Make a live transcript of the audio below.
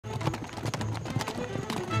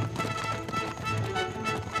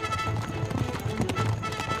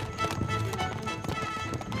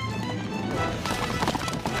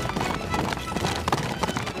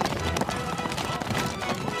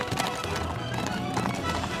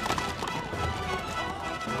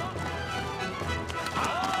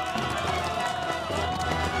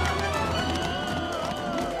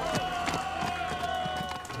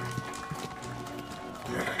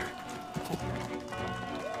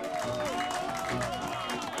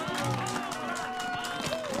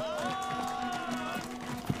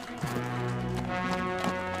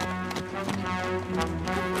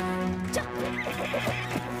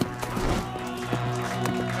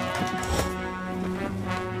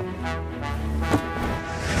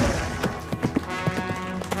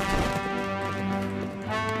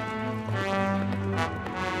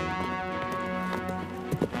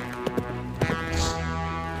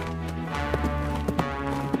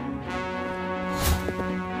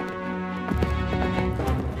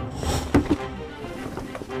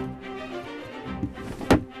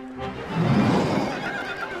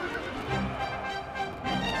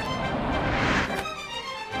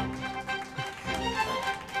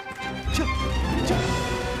撤！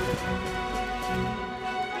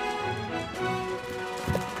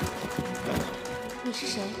你是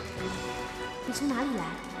谁？你从哪里来？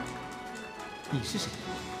你是谁？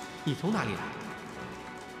你从哪里来？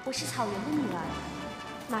我是草原的女儿，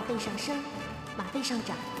马背上生，马背上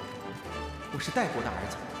长。我是代国的儿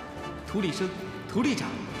子，土里生，土里长。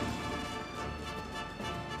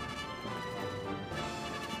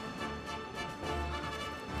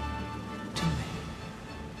真美。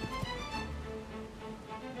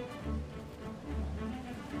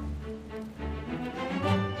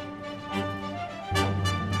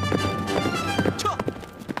撤！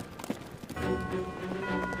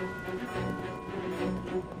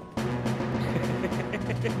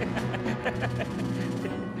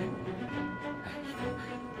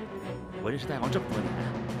我认识大王这么多年了，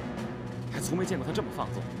还从没见过他这么放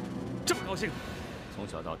纵，这么高兴。从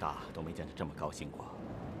小到大都没见他这么高兴过。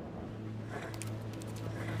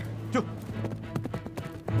就。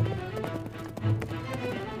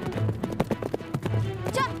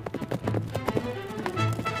这。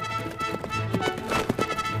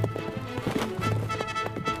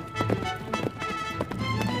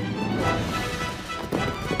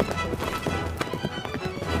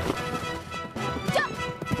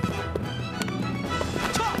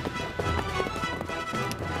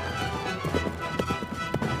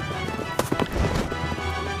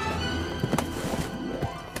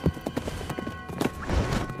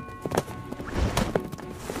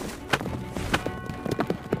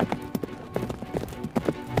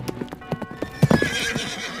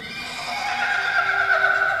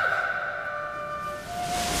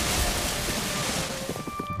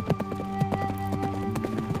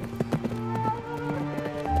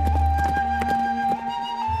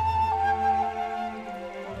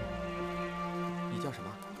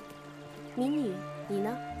民女，你呢？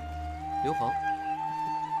刘恒。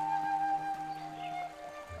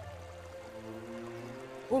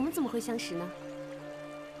我们怎么会相识呢？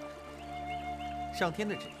上天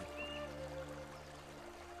的旨意。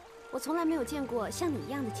我从来没有见过像你一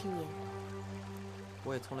样的青年。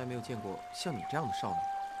我也从来没有见过像你这样的少女。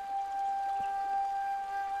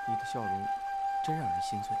你的笑容真让人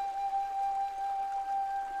心醉。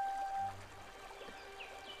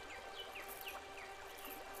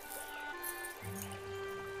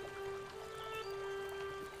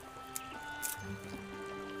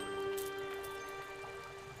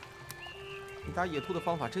你打野兔的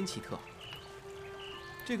方法真奇特，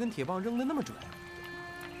这根铁棒扔得那么准。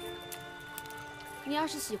你要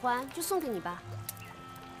是喜欢，就送给你吧。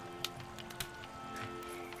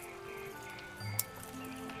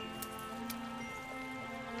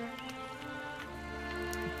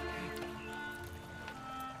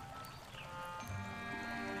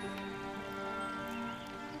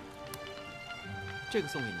这个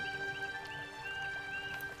送给你。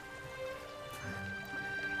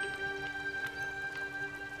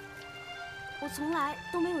我从来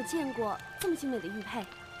都没有见过这么精美的玉佩。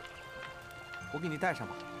我给你戴上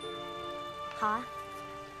吧。好啊。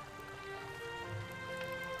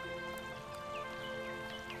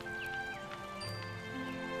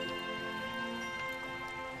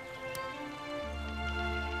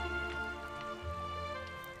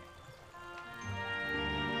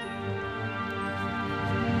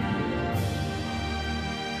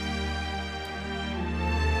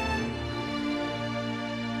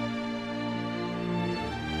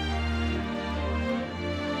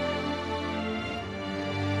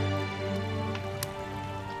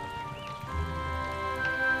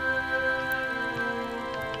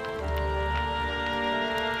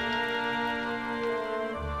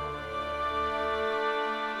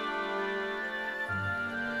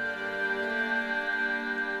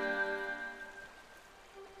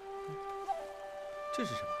这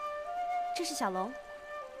是什么？这是小龙。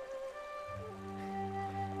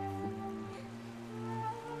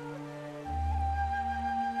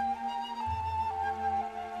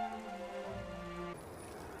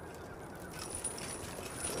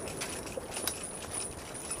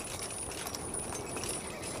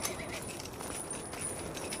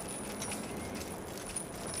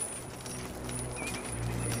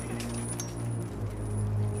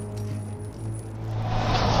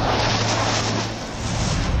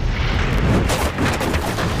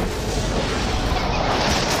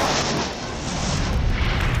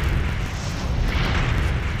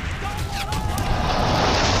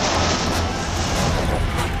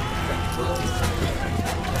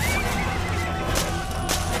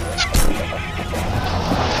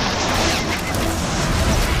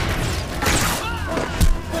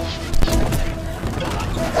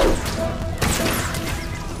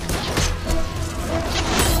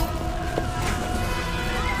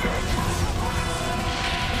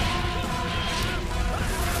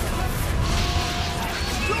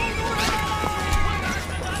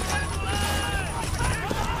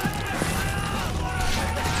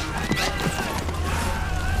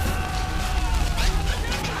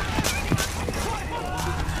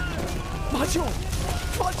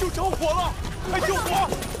着火了！快救火！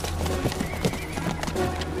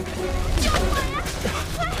救火呀！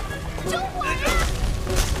快，救火呀！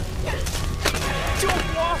救火！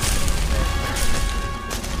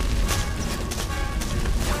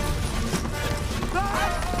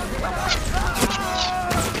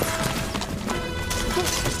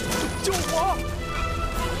救火！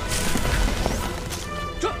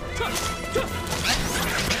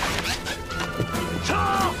撤！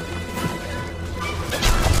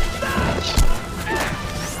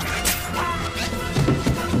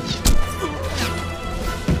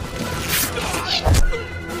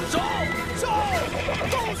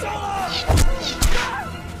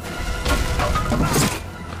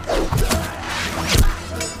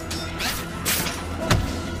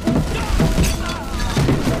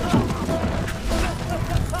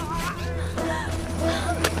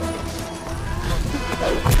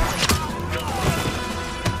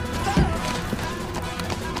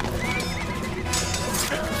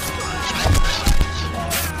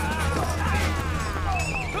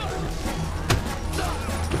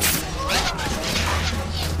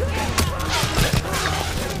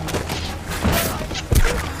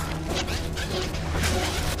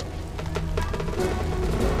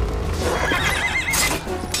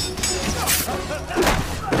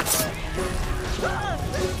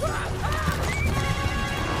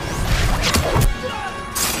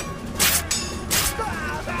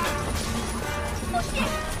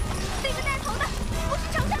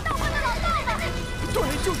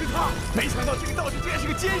没想到这个道士竟然是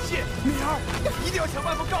个奸细，敏儿，一定要想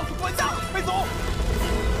办法告诉官家。快走！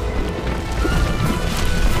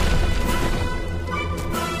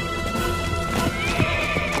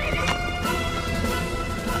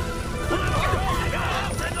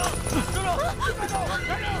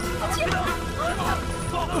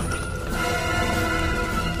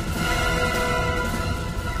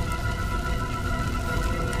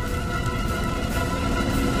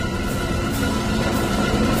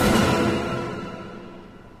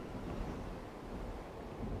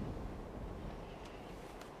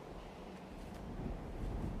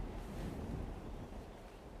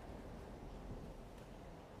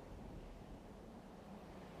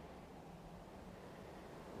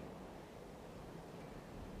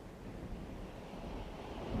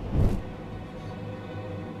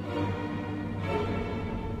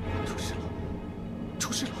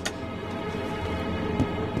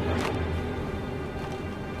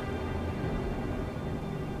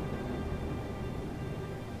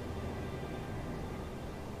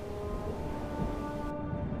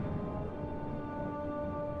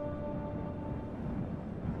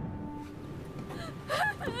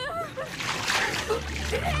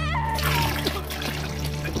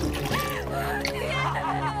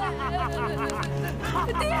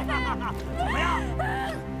怎么样？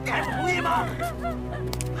还不同意吗？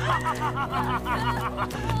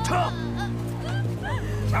撤！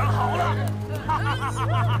想好了？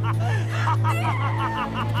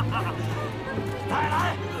再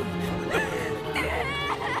来！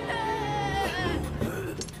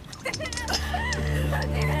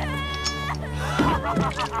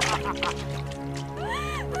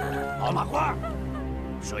老马官，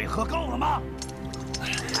水喝够了吗？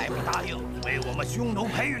还不答应为我们匈奴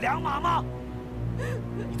培育良马吗？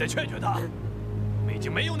你再劝劝他，我们已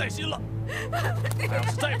经没有耐心了。他要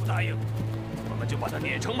是再不答应，我们就把他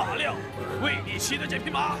碾成马料，为你骑的这匹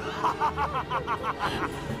马。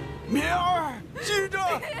敏儿，记着，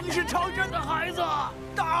你是长征的孩子，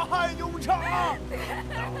大汉永昌，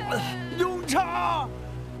永昌，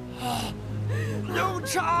永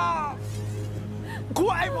昌，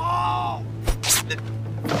快跑！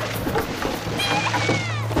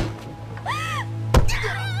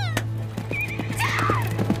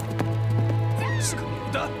是个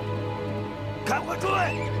女的，赶快追！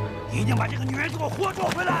一定把这个女人给我活捉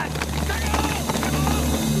回来！站住！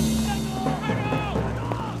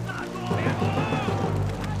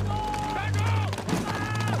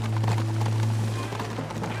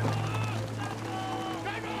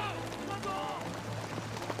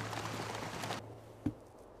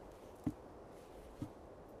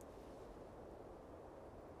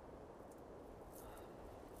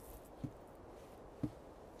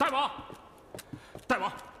大王，大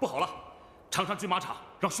王，不好了！长山军马场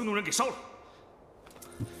让匈奴人给烧了。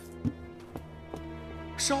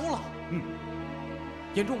烧了？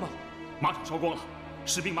严重吗？马场烧光了，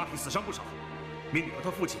士兵马匹死伤不少，民女和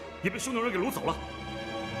她父亲也被匈奴人给掳走了。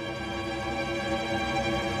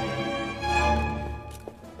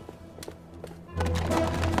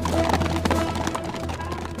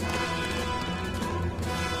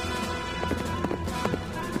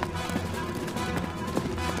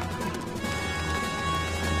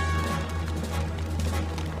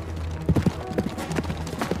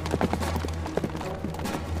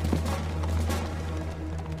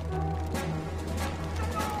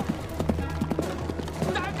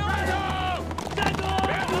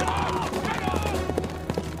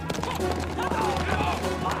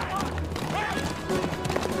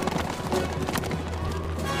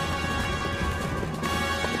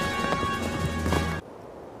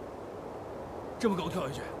这么高跳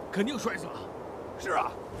下去，肯定摔死了。是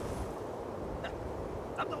啊，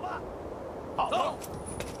咱们走吧。好，走。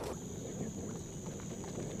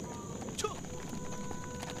撤！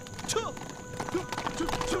撤！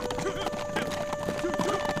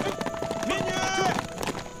美女！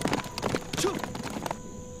撤！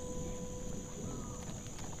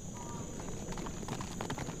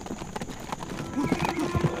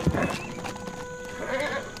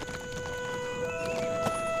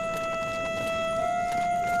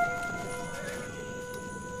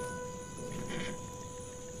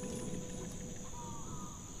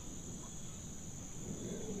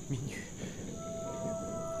民女，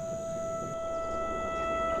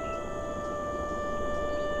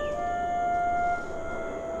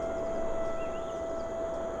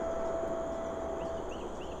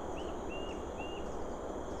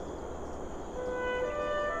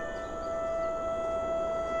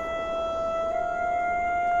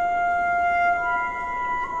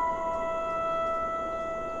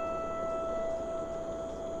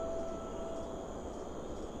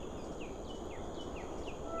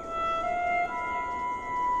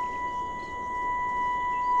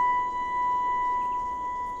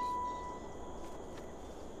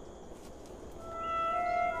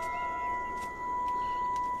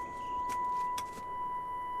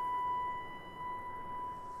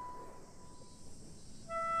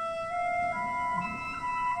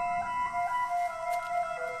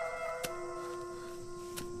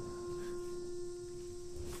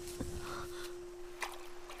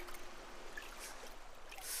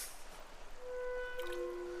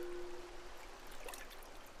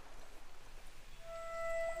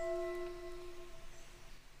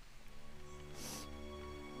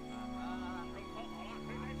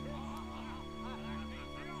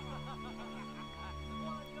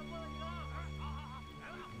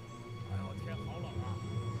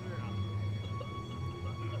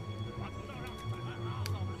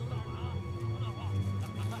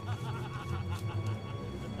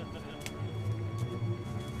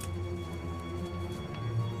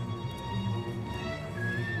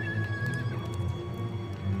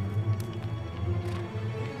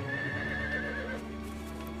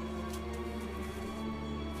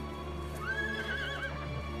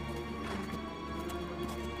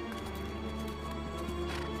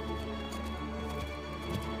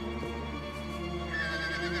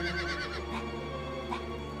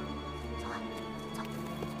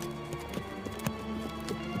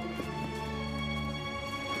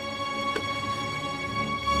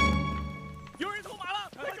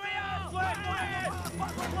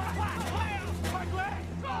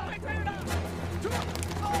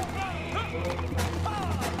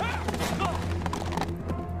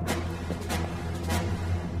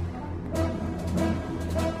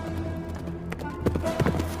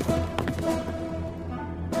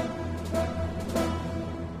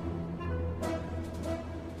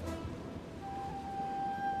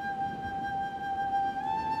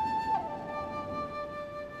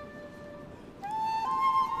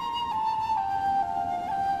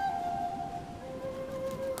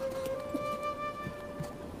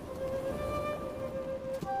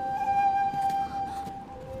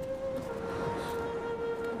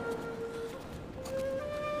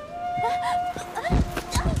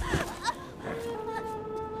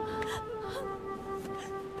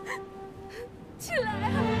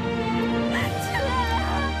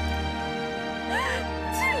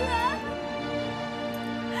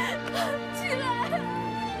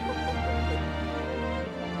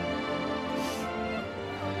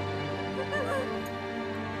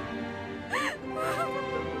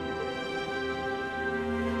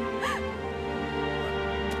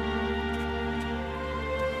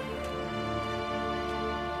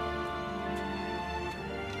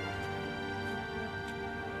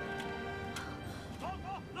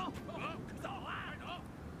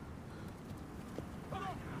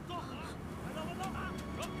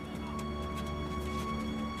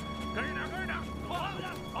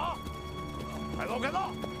快走！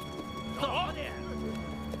走啊你！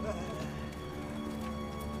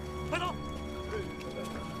快走！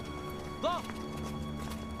走！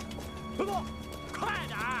快走！快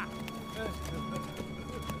点儿！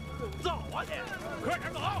走啊你！快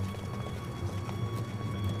点走！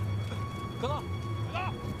快走！快走！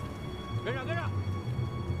跟上，跟上！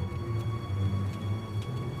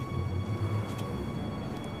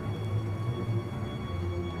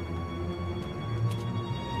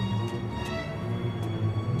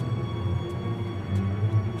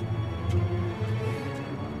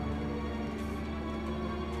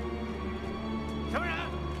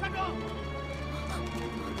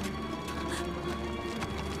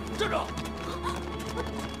站住！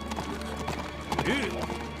玉，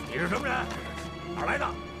你是什么人？哪儿来的？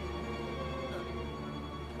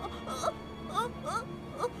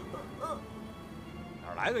哪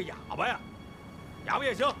儿来个哑巴呀？哑巴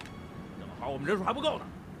也行，正好我们人数还不够呢。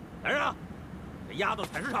来人啊，给押到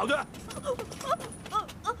采石场去。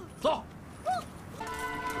走。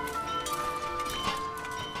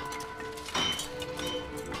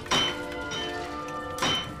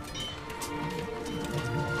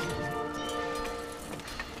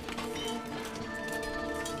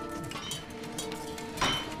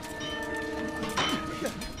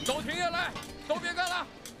 都停下来，都别干了！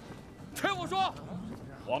听我说，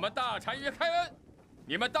我们大产业开恩，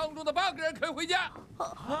你们当中的8个人可以回家。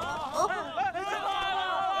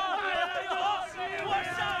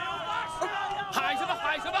喊什么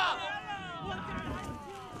喊什么！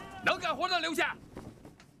能干活的留下，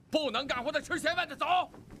不能干活的吃闲饭的走。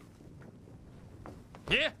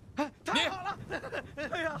你，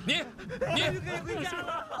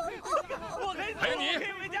还有你，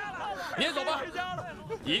你也走吧。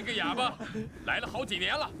一个哑巴来了好几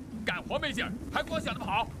年了，干活没劲儿，还光想着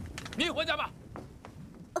跑。你回家吧。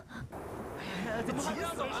怎么还不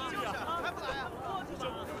走啊？还不来啊？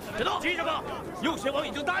别动！急什么？右贤王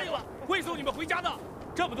已经答应了，会送你们回家的。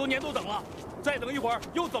这么多年都等了，再等一会儿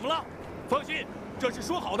又怎么了？放心，这是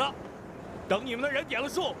说好的。等你们的人点了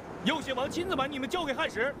数，右贤王亲自把你们交给汉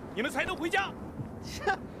使，你们才能回家。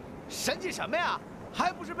切，神气什么呀？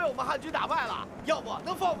还不是被我们汉军打败了？要不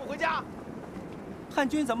能放我们回家？汉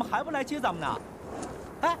军怎么还不来接咱们呢？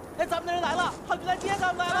哎，咱们的人来了，汉军来接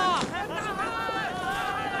咱们来了！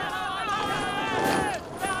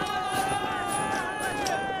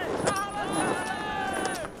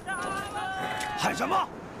喊什么？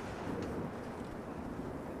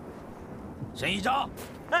沈一章，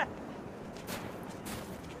哎，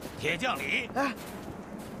铁匠李，哎，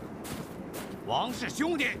王氏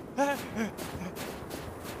兄弟，哎，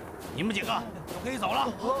你们几个都可以走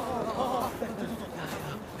了。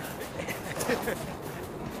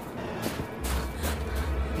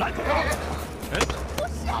拦住他！不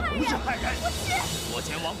是汉人，不是汉人，不是，左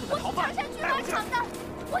前王不是逃犯，长山军马场的，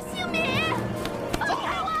我姓闵，放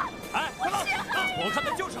开我！哎，我是汉人，我看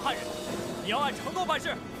的就是汉人，你要按程度办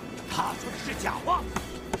事。他说的是假话。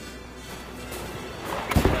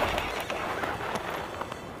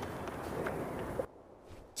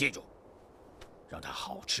记住，让他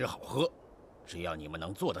好吃好喝，只要你们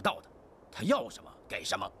能做得到的，他要什么给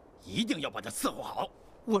什么，一定要把他伺候好。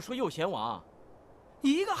我说右贤王，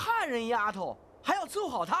一个汉人丫头还要伺候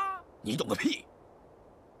好她？你懂个屁！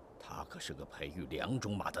他可是个培育2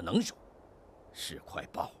种马的能手，是块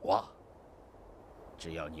宝啊！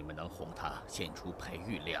只要你们能哄他献出培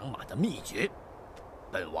育2马的秘诀，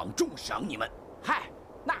本王重赏你们。嗨，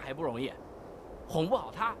那还不容易，哄不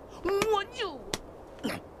好她，我就……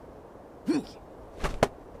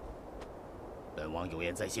本王有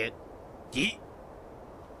言在先：第一，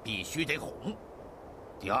必须得哄；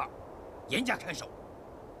第二，严加看守，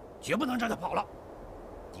绝不能让他跑了；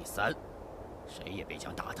第三，谁也别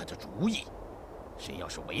想打他的主意，谁要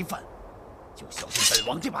是违反，就小心本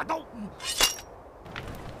王这把刀。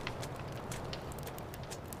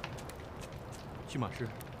驯马师，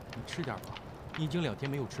你吃点吧，你已经2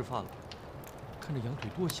天没有吃饭了。看这羊腿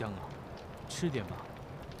多香啊，吃点吧。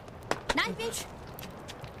拿一边去。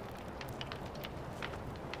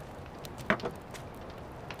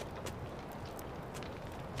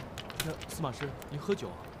那司马师，你喝酒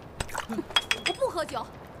啊？我不喝酒。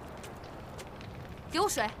给我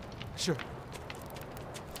水。是。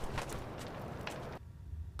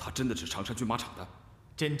他真的是常山军马场的？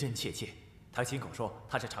真真切切，他亲口说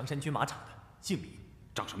他是常山军马场的，姓李，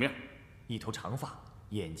长什么样？一头长发，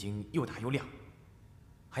眼睛又大又亮，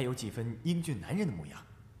还有几分英俊男人的模样。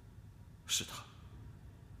是他，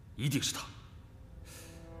一定是他。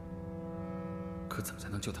可怎么才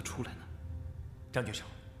能救他出来呢？张军手，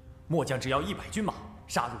末将只要100军马，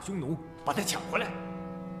杀入匈奴，把他抢回来。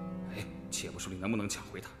哎，且不说你能不能抢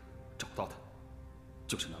回他，找到他，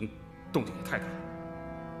就是能，动静也太大了。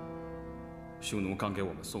匈奴刚给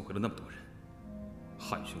我们送回了那么多人，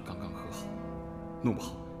汉匈刚刚和好，弄不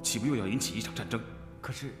好岂不又要引起一场战争？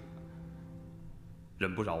可是，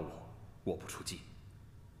人不饶我，我不出击，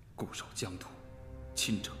固守疆土，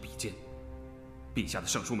亲者必坚。陛下的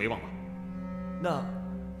圣书没忘吧？那，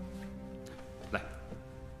来，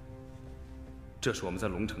这是我们在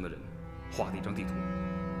龙城的人画的一张地图。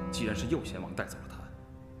既然是右贤王带走了他，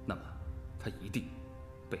那么他一定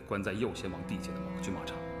被关在右贤王地界的某个军马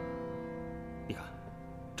场。你看，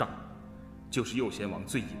这儿就是右贤王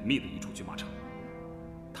最隐秘的一处军马场，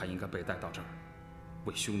他应该被带到这儿，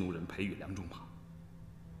为匈奴人培育2种马。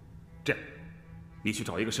这样，你去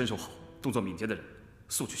找一个身手好、动作敏捷的人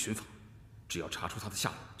速去寻访，只要查出他的下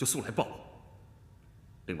落，就速来报我。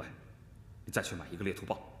另外，你再去买一个猎兔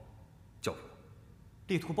棒，交给我。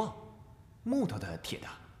猎兔棒，木头的、铁的？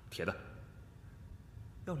铁的。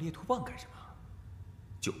要猎兔棒干什么？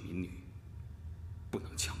救民女，不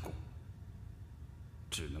能强攻，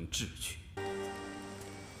只能智取。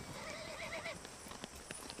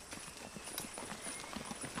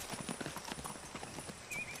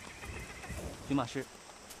军马师，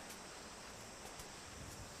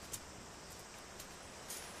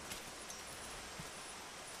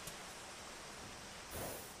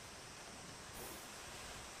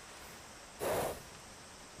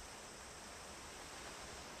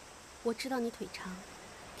我知道你腿长、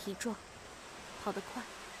体壮、跑得快，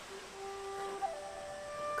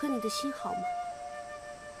可你的心好吗？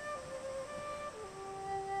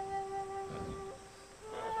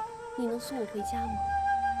你能送我回家吗？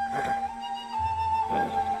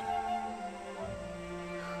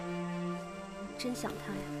真想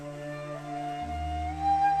他呀，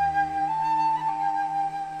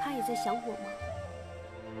他也在想我吗？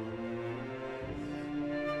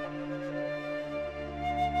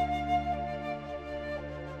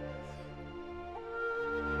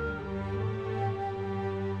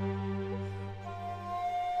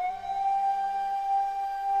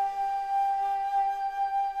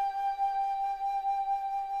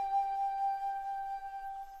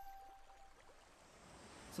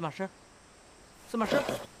司马师，司马师，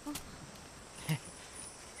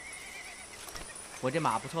我这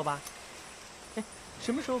马不错吧？哎，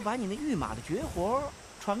什么时候把你那御马的绝活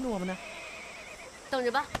传给我们呢？等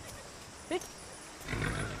着吧。哎，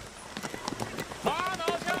马脑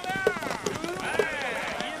项链，哎，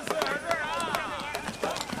因此而对啊！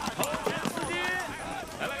头金丝巾，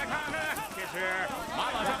来看看，这是马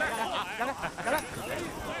脑项链啊！来。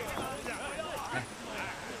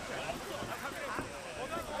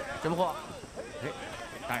什么货？哎，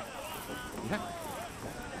大人，你看，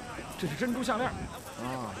这是珍珠项链啊！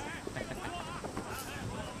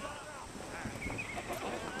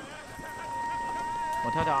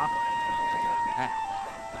我挑挑啊！哎，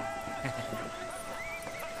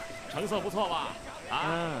成色不错吧？啊，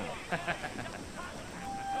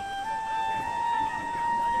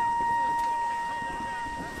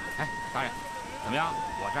哎，大人，怎么样？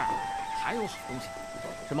我这儿还有好东西。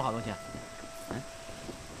什么好东西啊？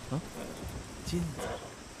金子。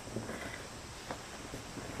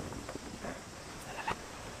来，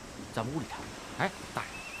咱们屋里谈。哎，大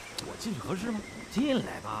人，我进去合适吗？进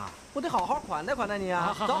来吧，我得好好款待款待你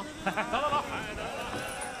啊！走，走。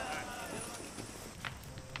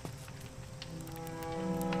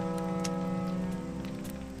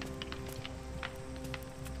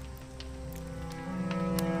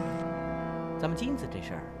咱们金子这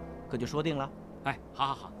事儿可就说定了。哎，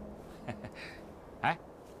好。哎，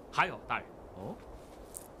还有大人。哦，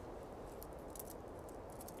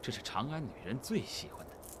这是长安女人最喜欢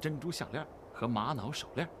的珍珠项链和玛瑙手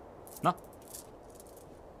链，那，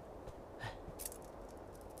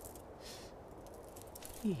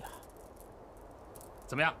哎呀，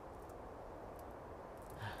怎么样？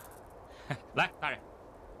来，大人，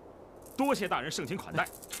多谢大人盛情款待，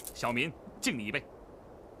小民敬你一杯。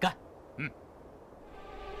干！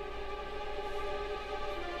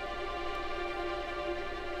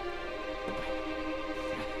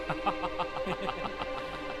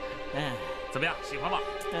怎么样？喜欢吧？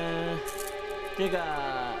这个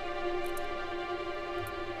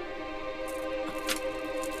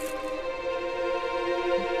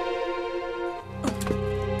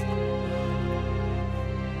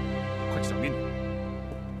快去找民女。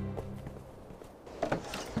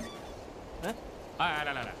来，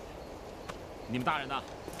你们大人呢？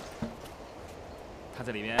他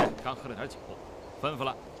在里面刚喝了点酒，吩咐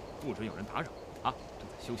了，不准有人打扰啊，正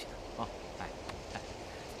在休息呢啊。哎。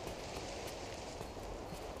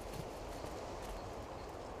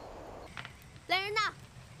来人呐！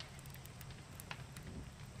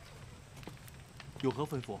有何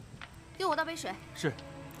吩咐？给我倒杯水。是。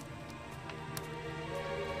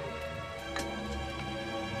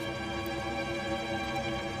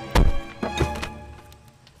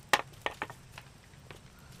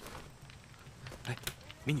哎，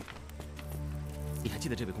民女，你还记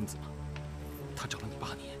得这位公子吗？他找了你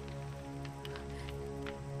8年。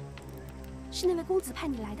是那位公子派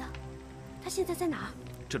你来的，他现在在哪儿？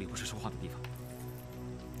这里不是说话的地方。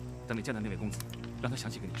等你见到那位公子，让他详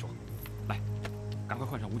细跟你说。来，赶快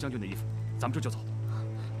换上吴将军的衣服，咱们这就走。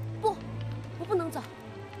不，我不能走。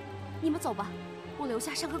你们走吧，我留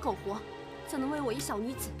下像个狗活，怎能为我一小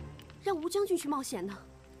女子，让吴将军去冒险呢？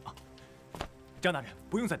张大人，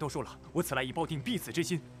不用再多说了，我此来已抱定必死之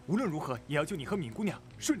心，无论如何也要救你和敏姑娘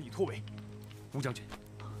顺利脱围。吴将军，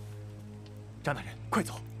张大人，快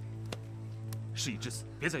走！事已至此，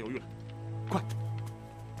别再犹豫了，快！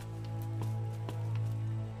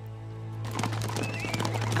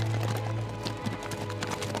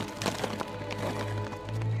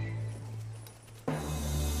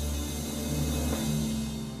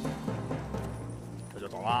这就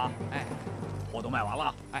走了？哎，货都卖完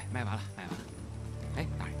了？哎，卖完了，卖完了。哎，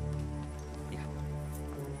大人，你看，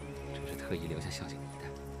这是特意留下孝敬你的。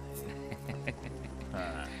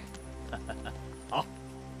好，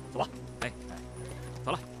走吧。哎，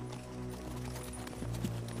走了。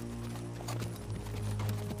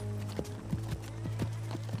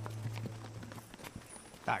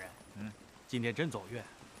大人，今天真走运，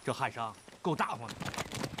这汉商够大方的。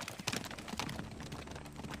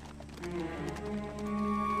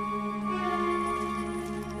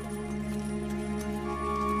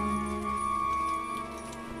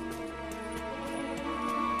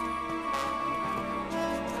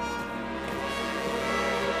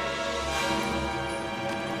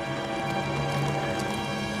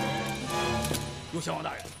雍襄王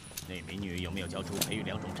大人，那民女有没有交出培育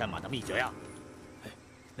2种战马的秘诀呀？哎，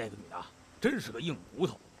那个女的真是个硬骨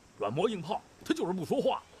头，软磨硬泡，她就是不说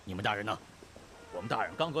话。你们大人呢？我们大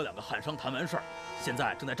人刚和2个汉商谈完事儿，现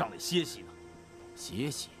在正在帐里歇息呢。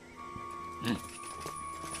歇息？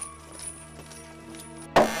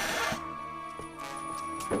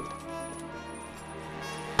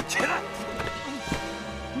起来！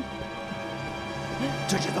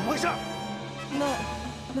这是怎么回事？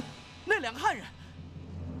那2个汉人，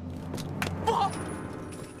不好！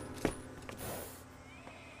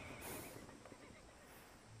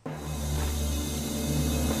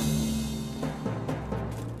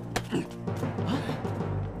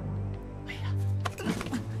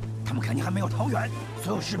他们肯定还没有逃远，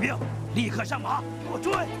所有士兵立刻上马，给我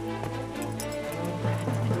追！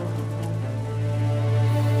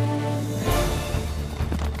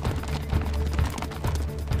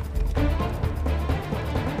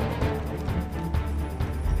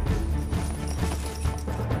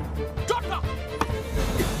抓住他！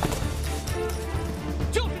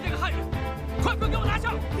就是这个汉人，快给我拿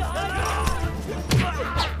下！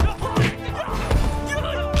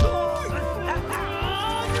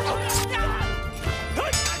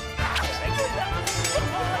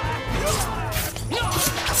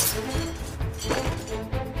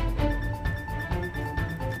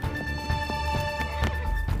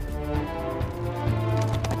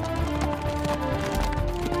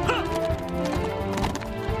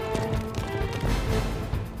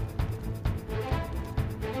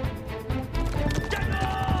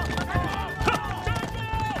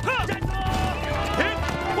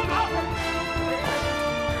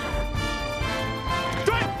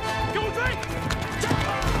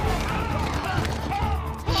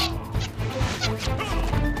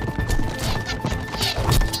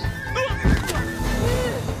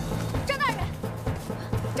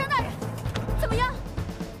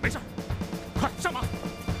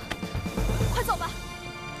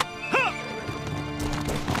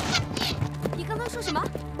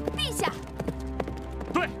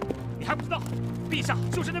陛下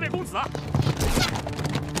就是那位公子啊！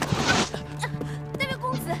那位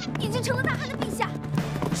公子已经成了大汉的陛下。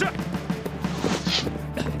是。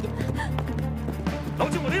牢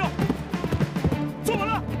记我的用，坐稳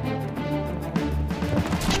了。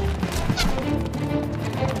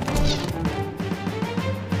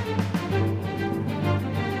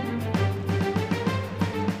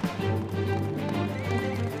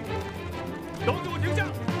都给我停下！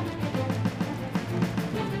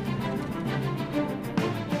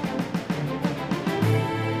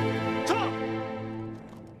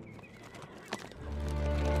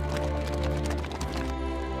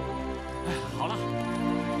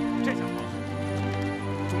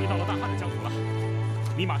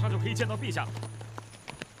 你马上就可以见到陛下了。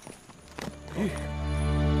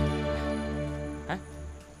哎，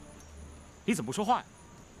你怎么不说话呀？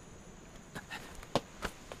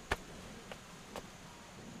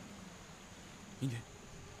明女，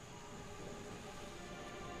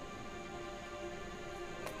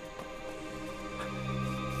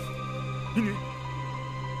明女，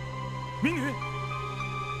明女。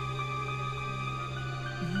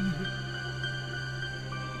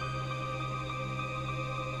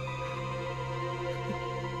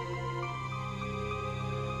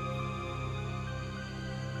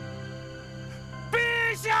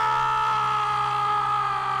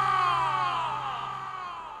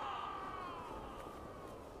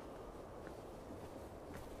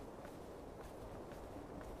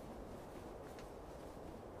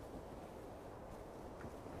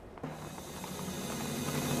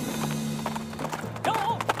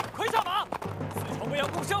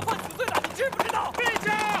知不知道？陛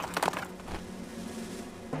下，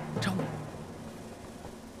张武，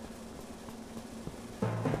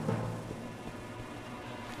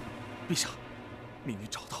陛下，民女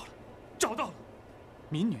找到了，找到了。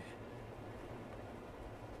民女，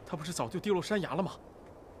她不是早就跌落山崖了吗？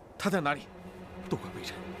她在哪里？都怪微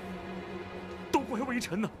臣，都怪微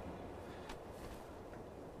臣呢。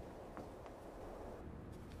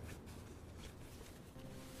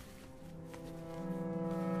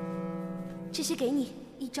这些给你，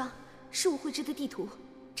一张是我绘制的地图，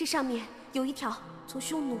这上面有一条从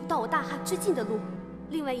匈奴到我大汉最近的路，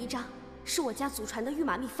另外一张是我家祖传的御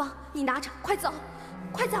马秘方，你拿着，快走，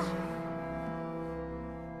快走！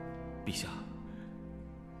陛下，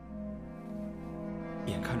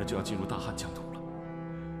眼看着就要进入大汉疆土了，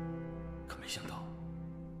可没想到，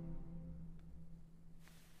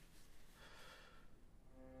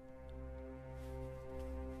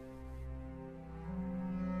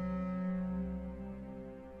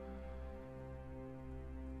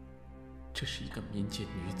这是一个民间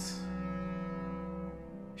女子，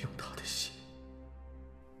用她的血，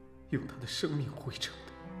用她的生命绘成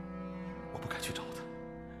的。我不敢去找她，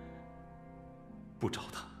不找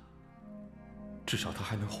她，至少她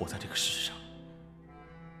还能活在这个世上。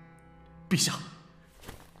陛下，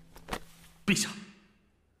陛下，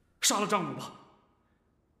杀了张武吧！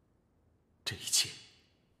这一切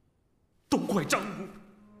都怪张武。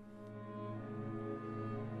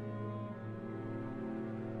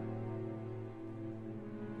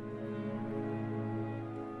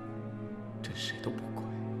这谁都不怪，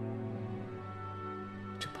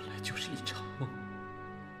这本来就是一场梦。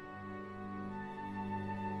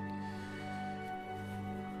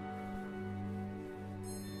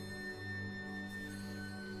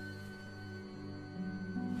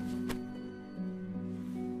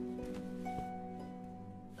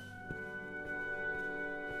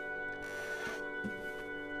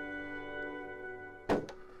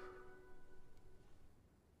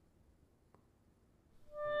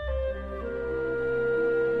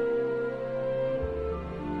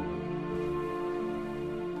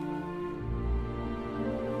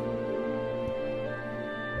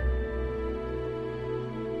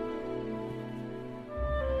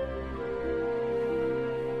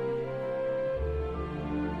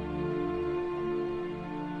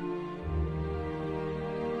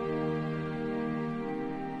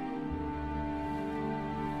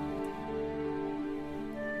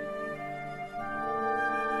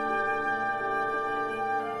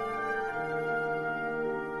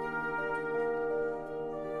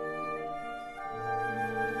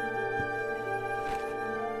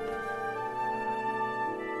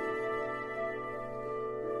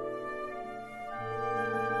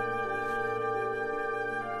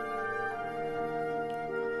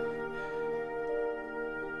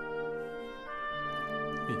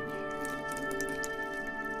民女，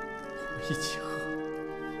我们一起喝。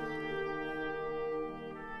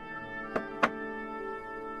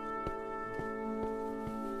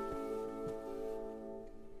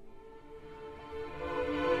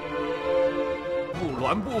不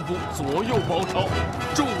卵不补，左右包抄，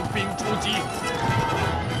重兵出击。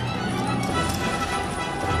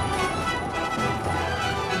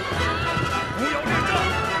不要恋战，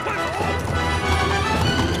快走！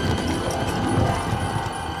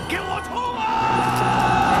给我冲啊！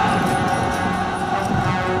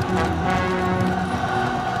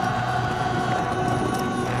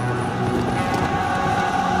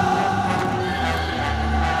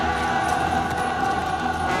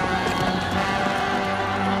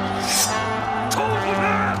冲出去！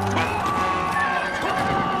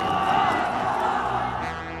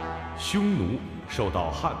匈奴受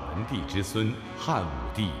到汉文帝之孙汉武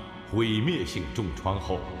帝毁灭性重创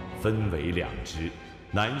后，分为两支，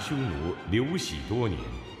南匈奴流徙多年，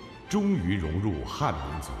终于融入汉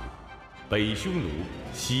民族；北匈奴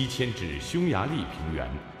西迁至匈牙利平原，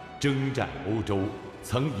征战欧洲，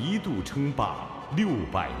曾一度称霸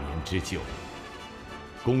600年之久。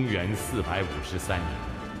公元453年，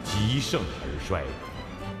极盛而衰，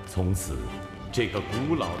从此，这个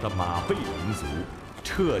古老的马背民族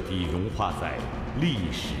彻底融化在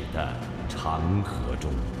历史的长河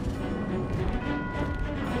中。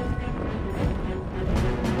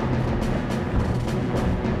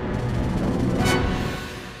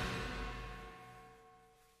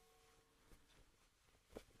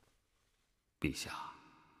陛下，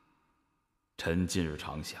臣近日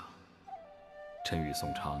常想，臣与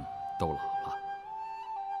宋昌都老了，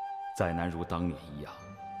再难如当年一样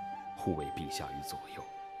护卫陛下于左右。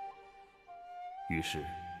于是，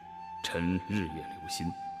臣日夜留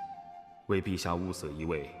心，为陛下物色一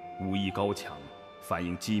位武艺高强、反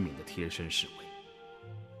映机敏的贴身侍卫。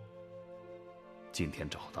今天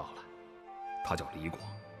找到了，他叫李广，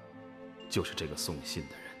就是这个送信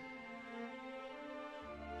的人。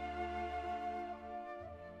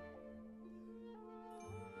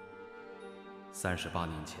38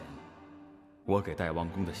年前，我给代王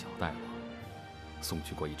宫的小代王送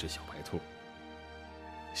去过一只小白兔，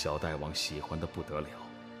小代王喜欢得不得了。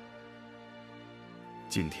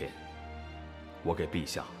今天，我给陛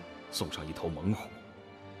下送上一头猛虎，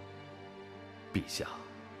陛下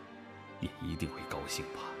也一定会高兴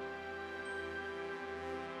吧。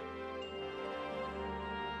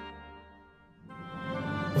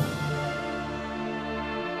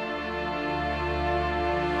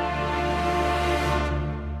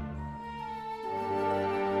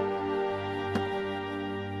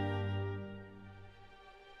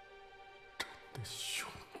兄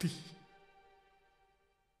弟，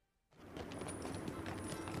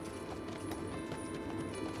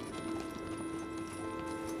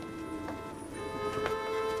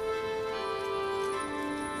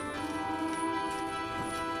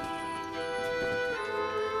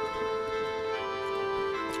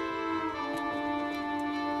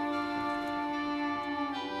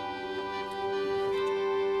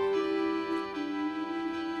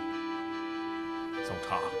宋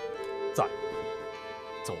茶，在。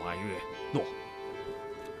奏哀乐，诺。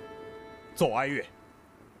奏哀乐。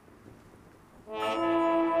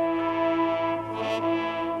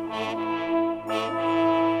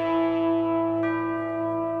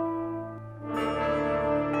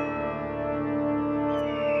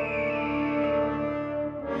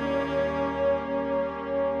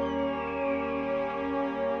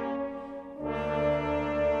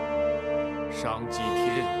上祭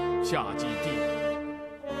天，下祭地。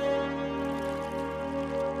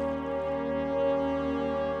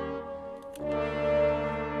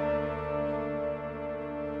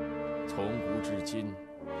从古至今，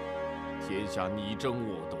天下你争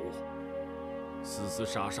我夺，厮厮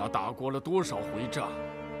杀杀打过了多少回仗？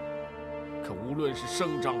可无论是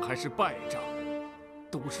胜仗还是败仗，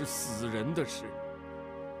都是死人的事。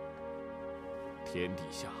天底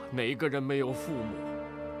下哪个人没有父母？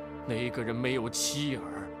哪个人没有妻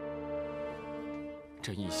儿？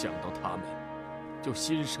朕一想到他们，就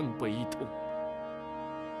心生悲痛。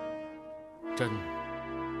朕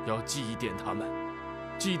要祭奠他们。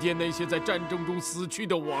祭奠那些在战争中死去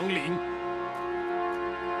的亡灵。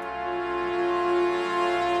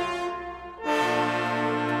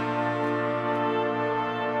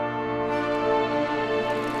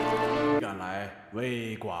赶来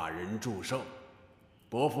为寡人祝寿，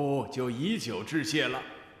伯父就以酒致谢了。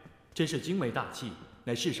真是精美大气，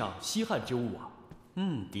乃世上稀罕之物啊！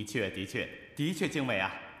的确精美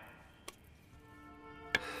啊！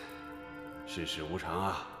世事无常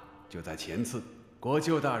啊，就在前次。国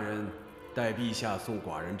舅大人待陛下送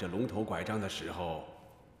寡人这龙头拐杖的时候，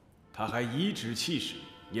他还颐指气使，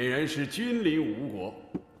俨然是君临吴国。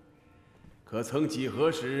可曾几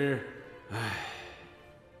何时，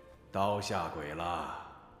刀下鬼了。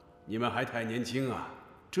你们还太年轻啊，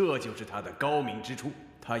这就是他的高明之处。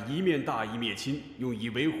他一面大义灭亲，用以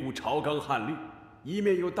维护朝纲汉律；一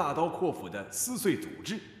面又大刀阔斧地撕碎祖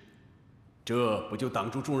制，这不就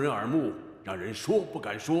挡住众人耳目，让人说不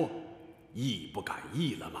敢说，议不敢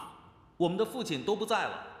议了吗？我们的父亲都不在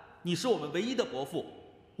了，你是我们唯一的伯父，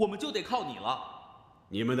我们就得靠你了。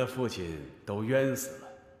你们的父亲都冤死了，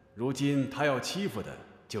如今他要欺负的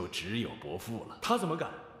就只有伯父了。他怎么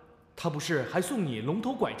敢？他不是还送你龙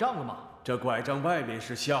头拐杖了吗？这拐杖外面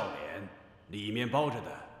是笑脸，里面包着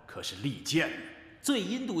的可是利剑。最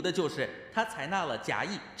阴毒的就是他采纳了贾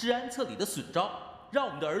谊治安策里的损招，让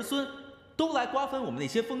我们的儿孙都来瓜分我们那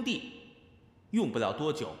些封地。用不了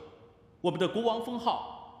多久，我们的国王封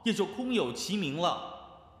号也就空有其名了。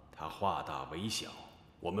他化大为小，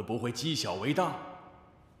我们不会积小为大。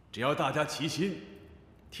只要大家齐心，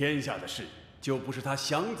天下的事就不是他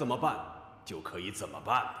想怎么办就可以怎么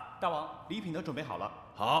办的。大王，礼品都准备好了。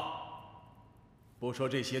好，不说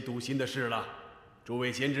这些堵心的事了，诸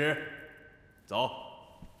位贤侄，走。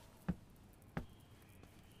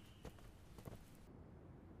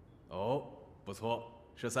哦，不错，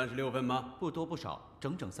是36份吗？不多不少，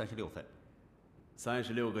整整36份。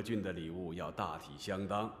36个郡的礼物要大体相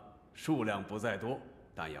当，数量不在多，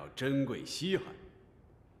但要珍贵稀罕。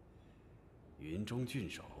云中郡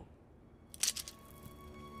守，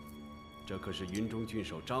这可是云中郡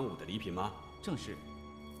守张武的礼品吗？正是。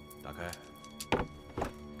打开。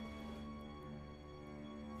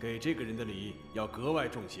给这个人的礼要格外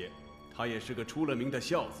重些，他也是个出了名的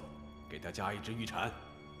孝子，给他加一只玉蝉。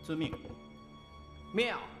遵命。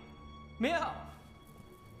妙，妙。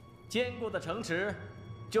坚固的城池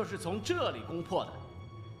就是从这里攻破的。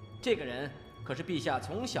这个人可是陛下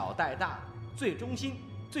从小带大、最忠心、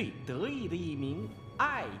最得意的一名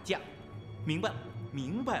爱将。明白了，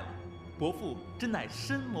明白了，伯父真乃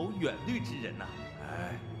深谋远虑之人呐！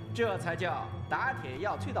哎，这才叫打铁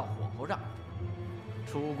要催到火候上。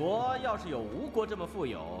楚国要是有吴国这么富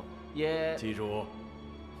有，也记住，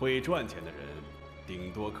会赚钱的人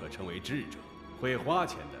顶多可称为智者，会花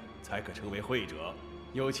钱的才可称为慧者。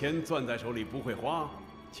有钱攥在手里不会花，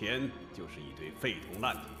钱就是一堆废铜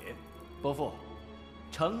烂铁。伯父，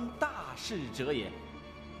成大事者也，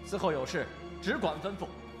嗣后有事只管吩咐。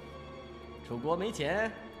楚国没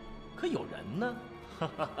钱，可有人呢。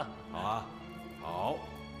好啊，好，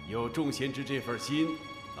有众贤之这份心，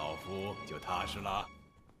老夫就踏实了。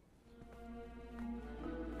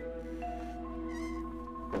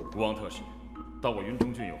吴王特使，到我云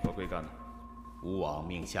中郡有何贵干呢？吴王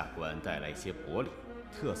命下官带来些帛礼，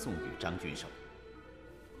特送与张郡守。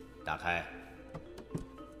打开。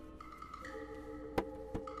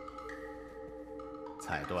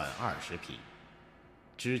彩缎20匹，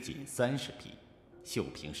织锦30匹，绣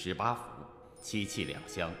屏18幅，漆器2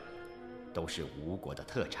箱，都是吴国的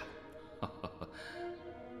特产。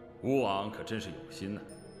吴王可真是有心呢。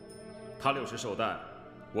他60寿诞，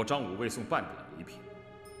我张武未送半点礼品，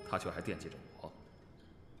他却还惦记着我。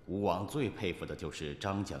吴王最佩服的就是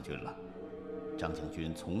张将军了。张将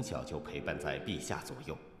军从小就陪伴在陛下左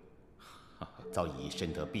右，早已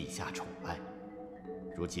深得陛下宠爱。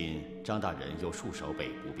如今张大人又戍守北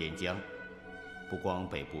部边疆，不光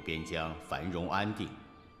北部边疆繁荣安定，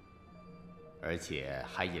而且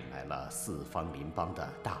还引来了四方邻邦的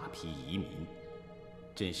大批移民，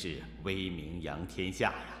真是威名扬天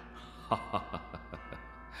下呀！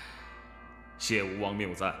谢吴王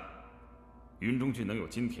谬赞。云中郡能有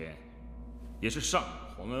今天，也是上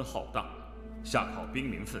有皇恩浩荡，下靠兵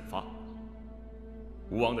民奋发。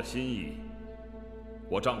吴王的心意，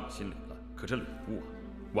我张武心领了，可这礼物啊，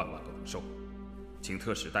万万不能收，请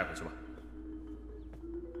特使带回去吧。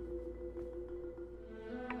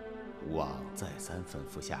吴王再三吩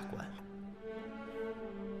咐下官，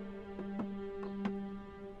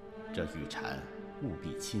这玉蝉务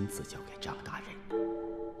必亲自交给张大人。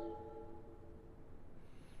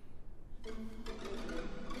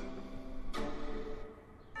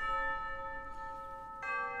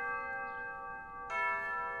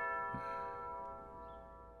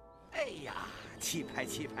哎呀，气派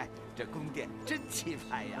气派，这宫殿真气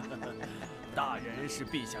派呀！大人是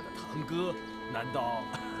陛下的堂哥，难道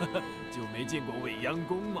就没见过未央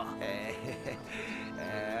宫吗？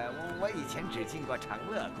我以前只进过长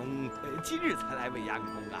乐宫，今日才来未央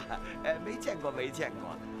宫啊，没见过。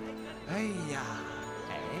哎呀，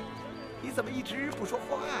你怎么一直不说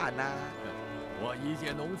话呢？我一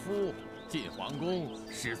介农夫，进皇宫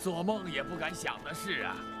是做梦也不敢想的事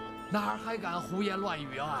啊，哪还敢胡言乱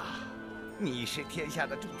语啊？你是天下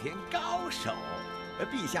的种田高手，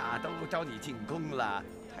陛下都招你进宫了，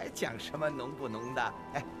还讲什么农不农的？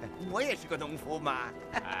我也是个农夫嘛。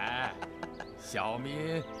小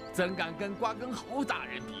民怎敢跟瓜根侯大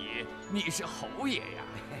人比？你是侯爷呀！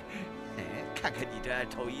看看你这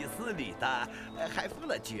丑衣丝里的，还封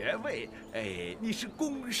了爵位，你是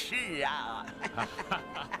公事啊！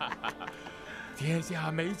天下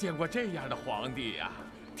没见过这样的皇帝呀！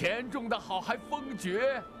田种的好还封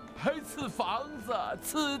爵，还赐房子、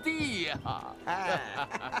赐地呀！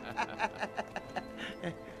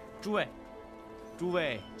诸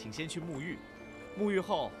位，请先去沐浴，沐浴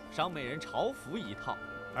后赏美人朝服一套，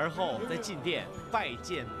而后再进殿拜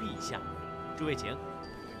见陛下。诸位请。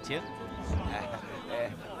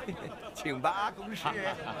请吧，公事。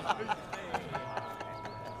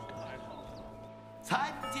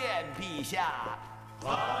参见陛下。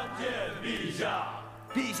参见陛下。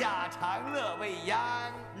陛下长乐未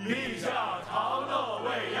央。陛下长乐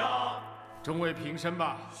未央。众位平身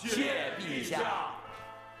吧。谢陛下。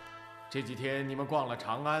这几天你们逛了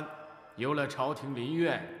长安，游了朝廷林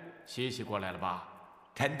苑，歇息过来了吧？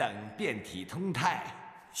臣等遍体通泰，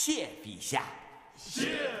谢陛下。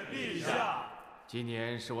谢陛下。今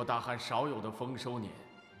年是我大汉少有的丰收年，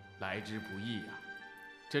来之不易啊！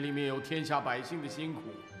这里面有天下百姓的辛苦，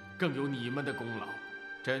更有你们的功劳。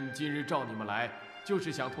朕今日召你们来，就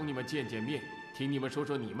是想同你们见见面，听你们说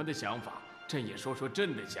说你们的想法，朕也说说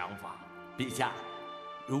朕的想法。陛下，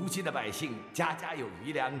如今的百姓家家有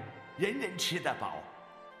余粮，人人吃得饱，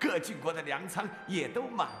各郡国的粮仓也都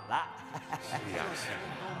满了。是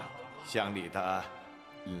啊，乡里的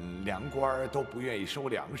粮官都不愿意收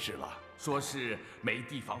粮食了，说是没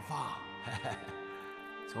地方放。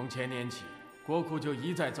从前年起，国库就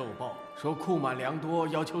一再奏报，说库满粮多，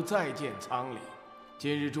要求再建仓里。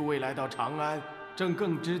今日诸位来到长安，正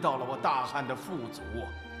更知道了我大汉的富足。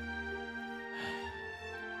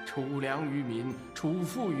储粮于民，储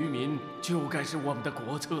富于民，就该是我们的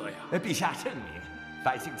国策呀。陛下圣明，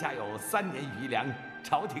百姓家有3年余粮，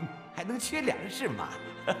朝廷还能缺粮食吗？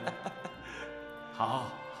好，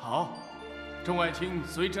好，众爱卿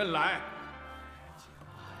随朕来。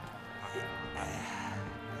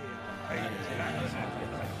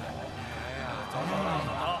走，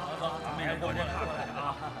咱们也过去看看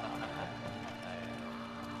啊。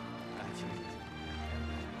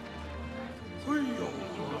哎呦！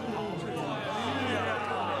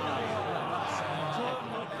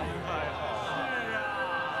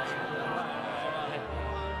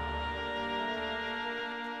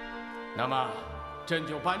那么，朕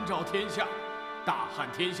就颁诏天下，大汉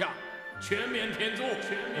天下，全免田租。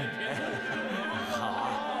全免田租。好啊。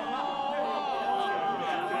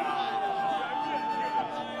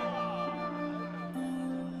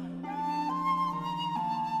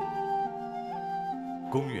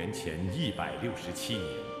公元前167年，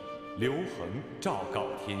刘恒诏告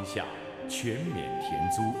天下，全免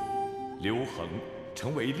田租。刘恒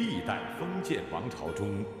成为历代封建王朝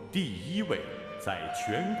中第1位在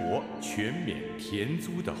全国全免田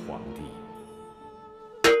租的皇帝。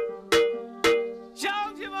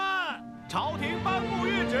乡亲们，朝廷颁布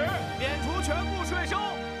谕旨，免除全部税收，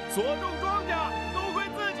所种庄稼都归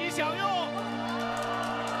自己享用。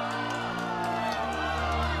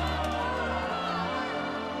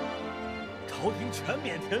朝廷全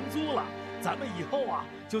免田租了，咱们以后啊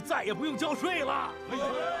就再也不用交税了。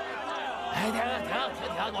哎，停！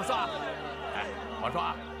我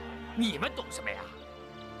说，你们懂什么呀？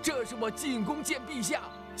这是我进宫见陛下，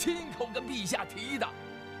亲口跟陛下提的。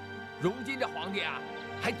如今这皇帝啊，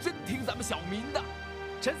还真听咱们小民的。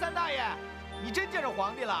陈三大爷，你真见着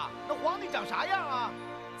皇帝了？那皇帝长啥样啊？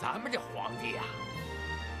咱们这皇帝啊，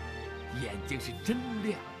眼睛是真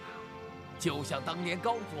亮啊，就像当年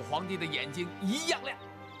高祖皇帝的眼睛一样亮。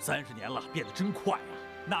30年了，变得真快啊！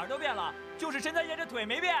哪儿都变了，就是陈三爷这腿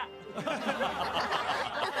没变。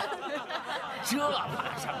这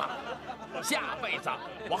怕什么？下辈子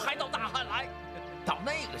我还到大汉来，到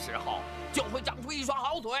那个时候就会长出一双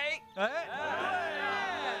好腿。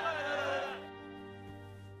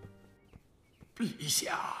陛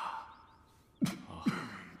下，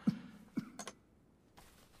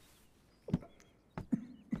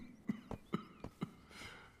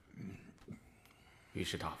御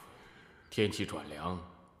史大夫，天气转凉，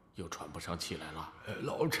又喘不上气来了。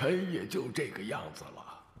老臣也就这个样子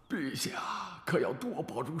了。陛下可要多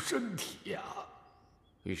保重身体呀。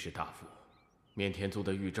御史大夫，免田租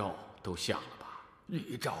的谕诏都下了吧？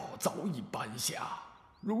谕诏早已颁下，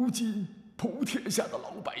如今普天下的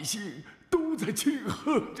老百姓都在庆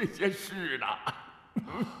贺这件事呢。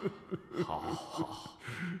好，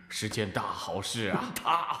是件大好事啊！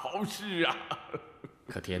大好事啊！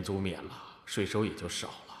可田租免了，税收也就少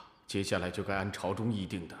了。接下来就该按朝中议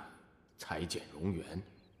定的裁减冗员，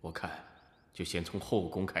我看就先从后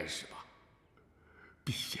宫开始吧。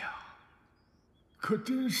陛下，可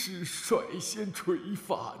真是率先垂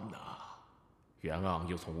范呐！袁盎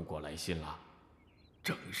又从吴国来信了。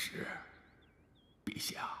正是。陛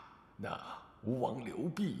下，那吴王刘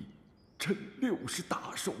濞趁60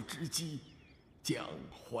大寿之机，将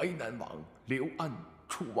淮南王刘安、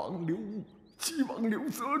楚王刘戊、齐王刘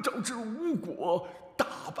泽召至吴国，大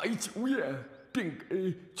摆酒宴，并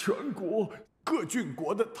给全国各郡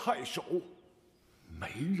国的太守每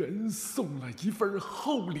人送了一份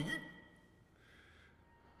厚礼。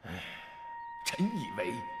臣以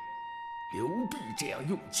为刘濞这样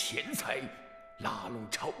用钱财拉拢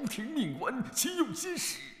朝廷命官，岂有其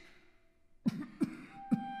事？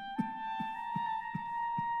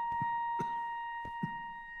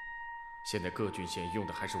现在各郡县用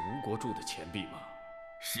的还是吴国铸的钱币吗？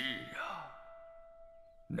是啊，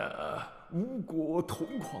那吴国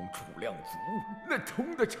铜矿储量足，那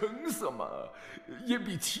铜的成色嘛，也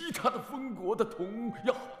比其他的封国的铜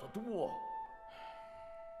要好得多。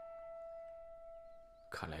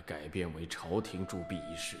看来改变为朝廷铸币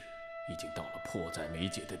一事，已经到了迫在眉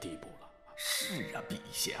睫的地步了。是啊，陛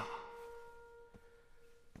下。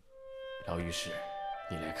老御史，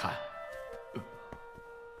你来看。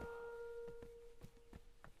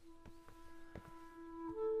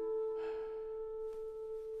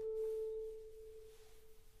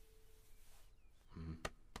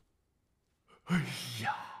哎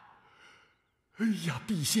呀，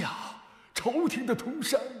陛下，朝廷的铜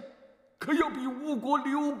山可要比吴国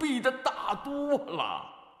刘濞的大多了。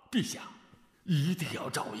陛下，一定要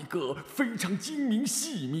找一个非常精明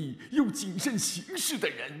细密又谨慎行事的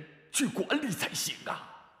人去管理才行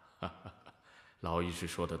啊。老医师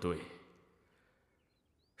说的对，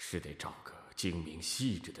是得找个精明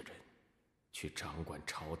细致的人去掌管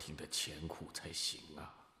朝廷的钱库才行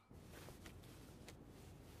啊。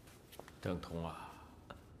邓通啊，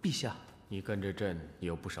陛下，你跟着朕也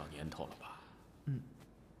有不少年头了吧？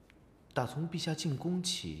打从陛下进宫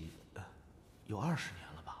起，有20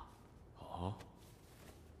年了吧？哦，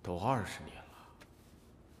都20年了。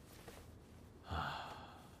啊，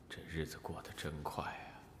这日子过得真快啊！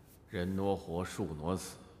人挪活，树挪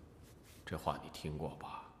死，这话你听过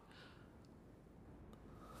吧？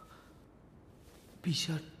陛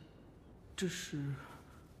下，这是……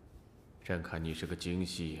朕看你是个精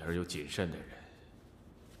细而又谨慎的人，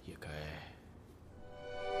也该……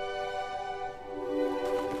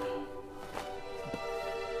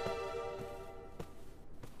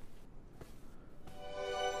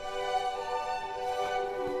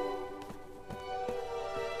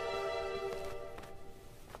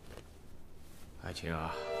爱卿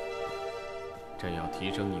啊，朕要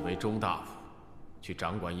提升你为中大夫，去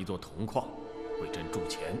掌管一座铜矿，为朕铸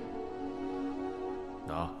钱。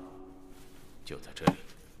那，就在这里。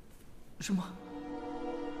什么？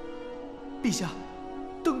陛下，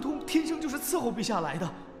邓通天生就是伺候陛下来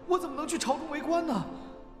的，我怎么能去朝中为官呢？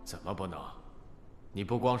怎么不能？你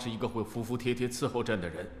不光是一个会服服帖帖伺候朕的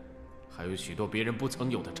人，还有许多别人不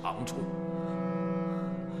曾有的长处。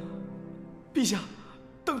陛下，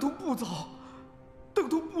邓通不走，邓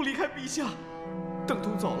通不离开陛下。邓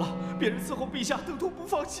通走了，别人伺候陛下，邓通不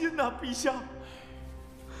放心呐，陛下。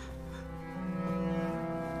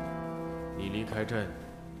你离开朕，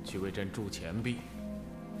去为朕铸钱币，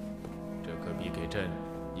这可比给朕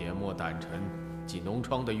研墨掸尘、济脓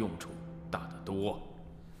疮的用处大得多。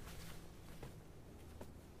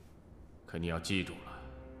可你要记住了，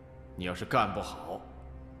你要是干不好，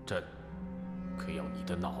朕可要你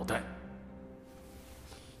的脑袋。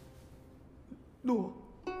诺。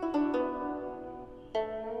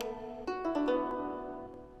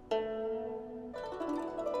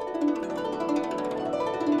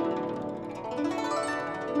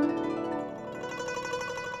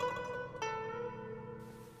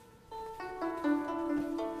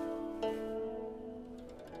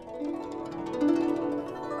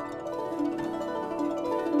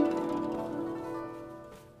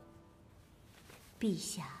陛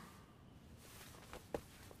下，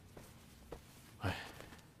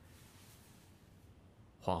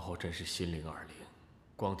皇后真是心灵耳灵，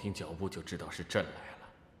光听脚步就知道是朕来了，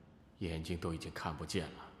眼睛都已经看不见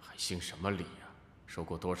了，还行什么礼呀？说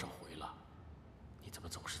过多少回了，你怎么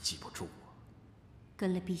总是记不住啊？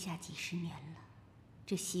跟了陛下几十年了，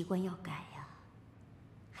这习惯要改呀，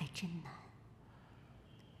还真难。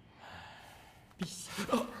陛下，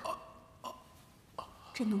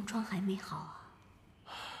这脓疮还没好啊。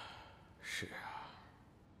是啊，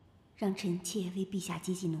让臣妾为陛下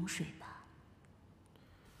接济脓水吧。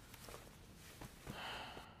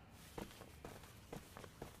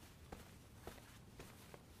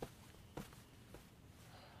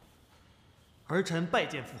儿臣拜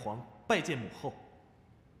见父皇，拜见母后。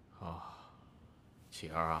啊，启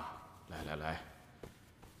儿啊，来，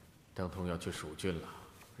邓通要去蜀郡了，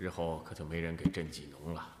日后可就没人给朕济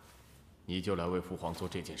脓了，你就来为父皇做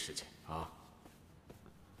这件事情啊。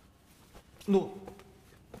诺。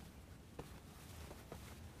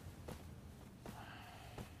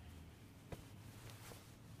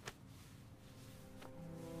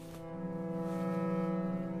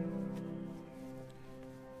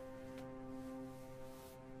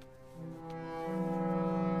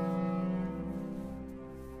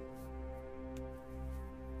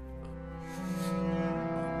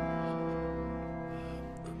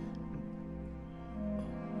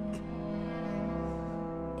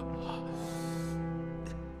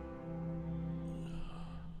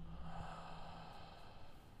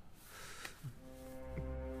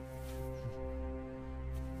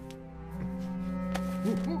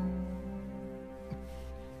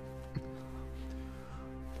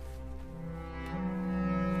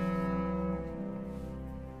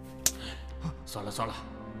算了，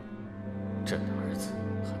朕的儿子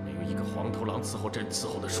还没有一个黄头狼伺候朕伺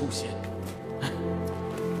候的舒闲。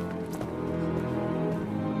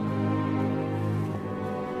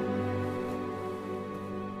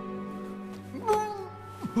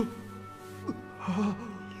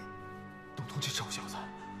东东这臭小子，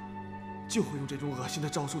就会用这种恶心的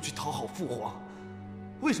招数去讨好父皇，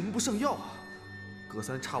为什么不上药啊？隔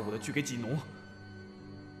三差五的去给济脓，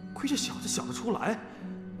亏这小子想得出来。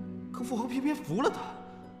可父皇偏偏服了他，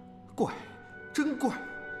怪，真怪。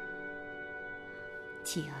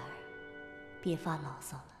启儿，别发牢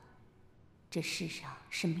骚了，这世上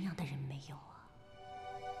什么样的人没有啊？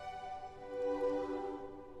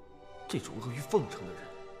这种阿谀奉承的人，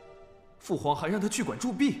父皇还让他去管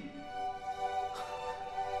铸币，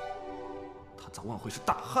他早晚会是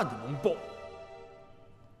大汉的脓包。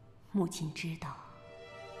母亲知道，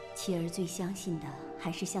妻儿最相信的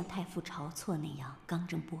还是像太傅晁错那样刚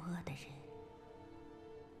正不阿的人。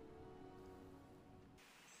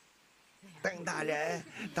邓大人，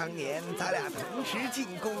当年咱俩同时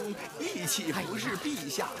进宫，一起服侍陛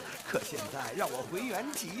下，可现在让我回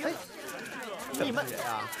原籍了。你们人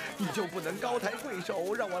啊，你就不能高抬贵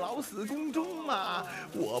手，让我老死宫中吗？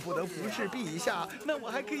我不能服侍陛下，那我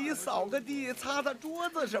还可以扫个地、擦擦桌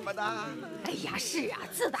子什么的。哎呀，是啊，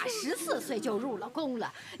自打14岁就入了宫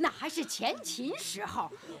了，那还是前秦时候，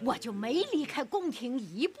我就没离开宫廷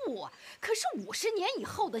一步啊。可是50年以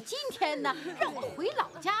后的今天呢，让我回老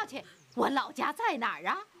家去，我老家在哪儿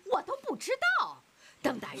啊？我都不知道。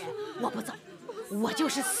邓大人，我不走，我就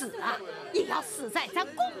是死啊，也要死在咱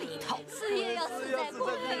宫里头。死也要死在宫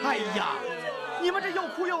里。哎呀，你们这又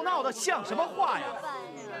哭又闹的，像什么话呀？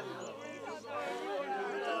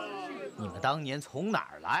你们当年从哪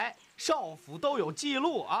儿来？少府都有记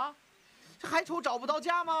录啊，还愁找不到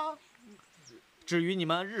家吗？至于你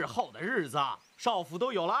们日后的日子，少府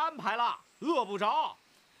都有了安排了，饿不着。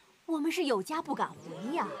我们是有家不敢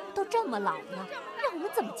回呀，都这么老了，让我们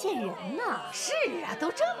怎么见人呢？是啊，都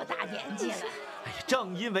这么大年纪了。哎呀，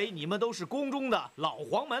正因为你们都是宫中的老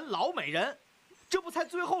黄门、老美人，这不才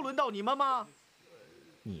最后轮到你们吗？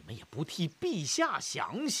你们也不替陛下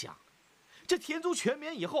想想，这田租全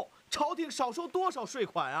免以后，朝廷少收多少税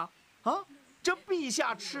款啊？啊，这陛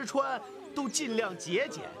下吃穿都尽量节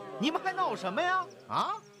俭，你们还闹什么呀？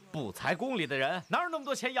啊，不才宫里的人哪有那么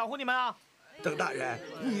多钱养活你们啊？邓大人，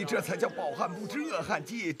你这才叫饱汉不知饿汉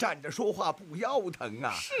饥，站着说话不腰疼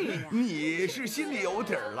啊！是啊，你是心里有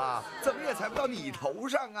底儿了，怎么也踩不到你头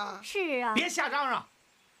上啊！是啊，别瞎嚷嚷！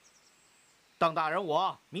邓大人，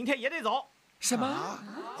我明天也得走。什么？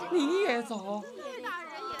你也走？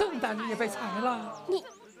邓大人也被裁了？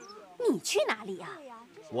你去哪里呀？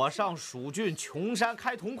我上蜀郡穷山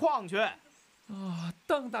开铜矿去。啊，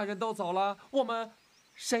邓大人都走了，我们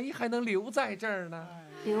谁还能留在这儿呢？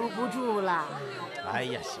留不住了。哎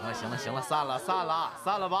呀，行了行了行了，散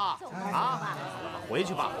了吧！啊，回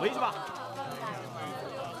去吧。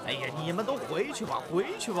哎呀，你们都回去吧。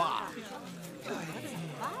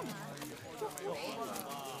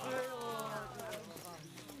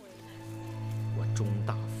我中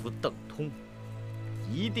大夫邓通，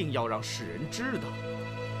一定要让世人知道，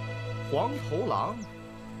黄头狼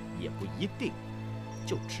也不一定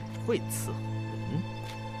就只会伺候人。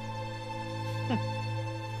哼！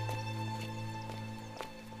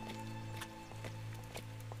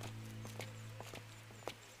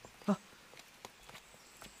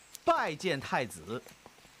拜见太子。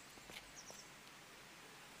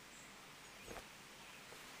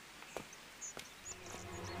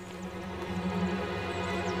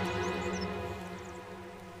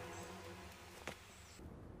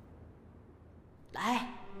来，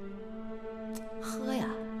喝呀，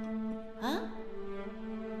啊？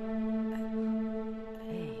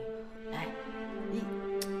哎，你，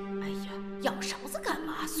哎呀，咬勺子干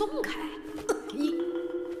嘛？松开！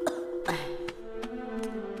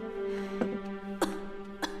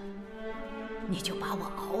你就把我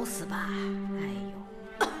熬死吧！哎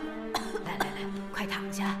呦，来，快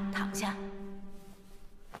躺下。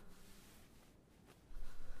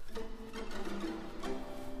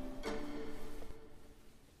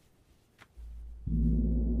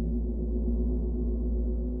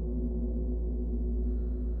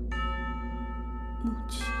母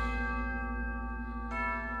亲，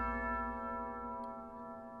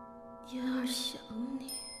嫣儿想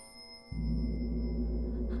你。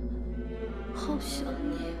好想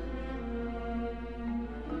你，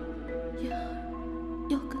嫣儿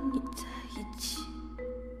要跟你在一起。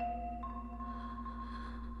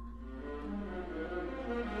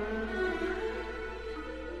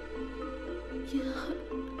嫣儿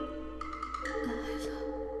来了。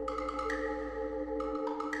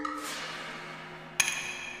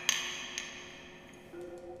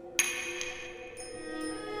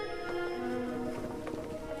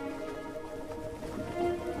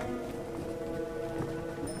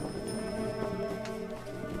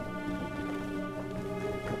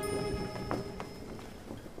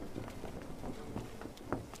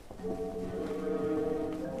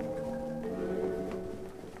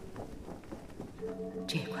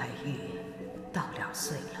这块玉到2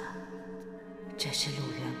岁了，这是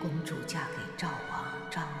陆元公主嫁给赵王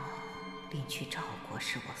张敖，临去赵国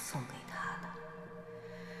时我送给她的。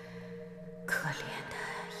可怜的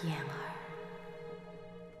嫣儿。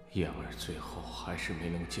嫣儿最后还是没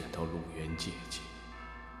能见到陆元姐姐。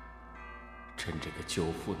趁这个舅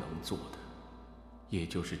父能做的，也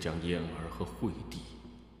就是将燕儿和惠帝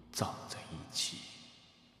葬在一起。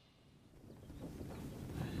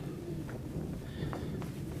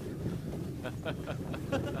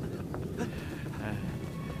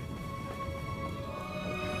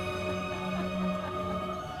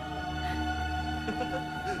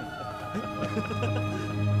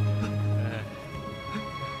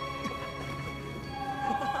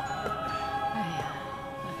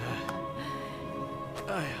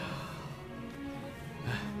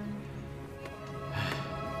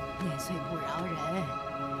年岁不饶人，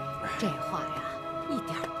这话呀一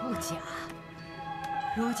点不假。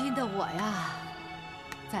如今的我呀，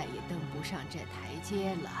再也登不上这台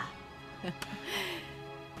阶了。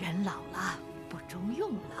人老了，不中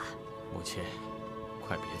用了。母亲，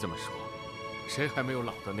快别这么说，谁还没有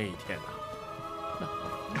老的那一天呢？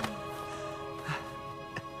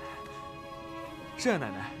是啊，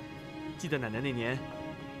奶奶，记得奶奶那年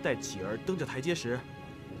带启儿登这台阶时，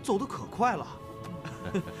走得可快了。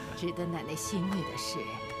值得奶奶欣慰的是，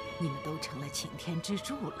你们都成了擎天之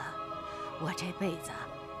柱了。我这辈子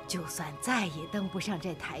就算再也登不上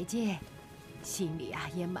这台阶，心里啊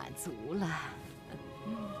也满足了。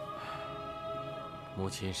母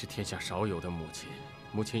亲是天下少有的母亲，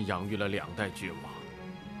母亲养育了2代君王。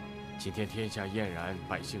今天天下俨然，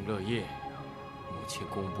百姓乐业，母亲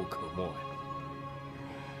功不可没呀。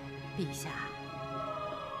陛下，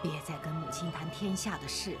别再跟母亲谈天下的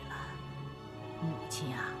事了。母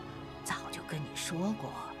亲啊，早就跟你说过，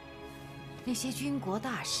那些军国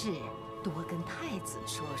大事多跟太子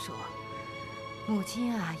说说。母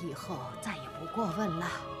亲啊，以后再也不过问了。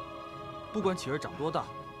不管启儿长多大，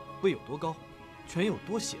位有多高，权有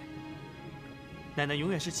多显，奶奶永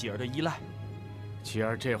远是启儿的依赖。启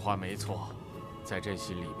儿这话没错，在朕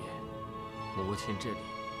心里面，母亲这里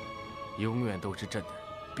永远都是朕的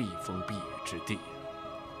避风避雨之地。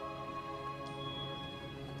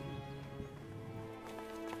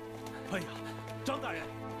哎呀，张大人，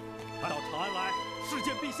到长安来侍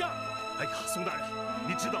见陛下。哎呀，宋大人，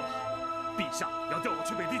你知道吗？陛下要调我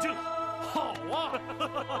去北地军了。好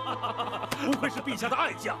啊！不愧是陛下的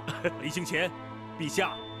爱将。临行前，陛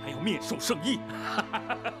下还要面授圣意。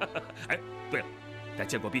哎，对了，待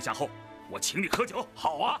见过陛下后，我请你喝酒。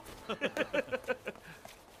好啊！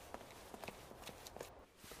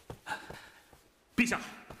陛下，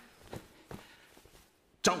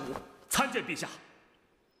张武参见陛下。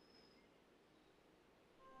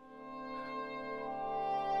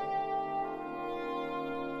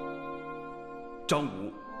张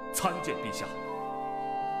武参见陛下。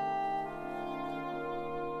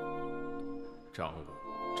张武，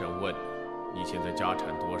朕问你，你现在家产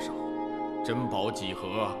多少？珍宝几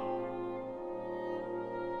何啊？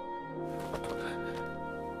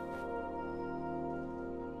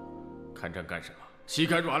看朕干什么？膝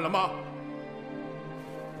盖软了吗？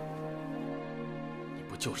你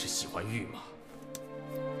不就是喜欢玉吗？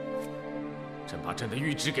朕把朕的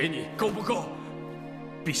玉指给你，够不够？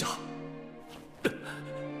陛下。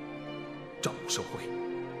张武受贿，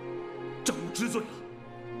张武知罪了。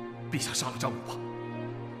陛下杀了张武吧，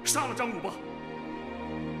杀了张武吧。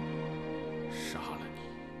杀了你，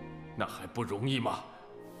那还不容易吗？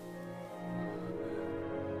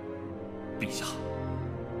陛下，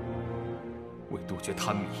为杜绝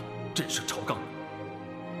贪迷，震慑朝纲，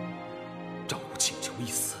张武请求一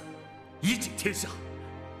死，以警天下。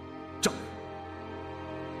张武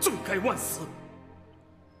罪该万死。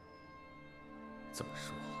这么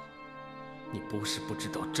说，你不是不知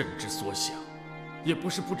道朕之所想，也不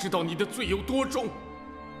是不知道你的罪有多重。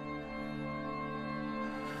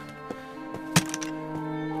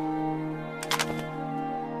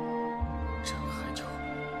朕还就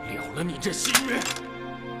了了你这心愿。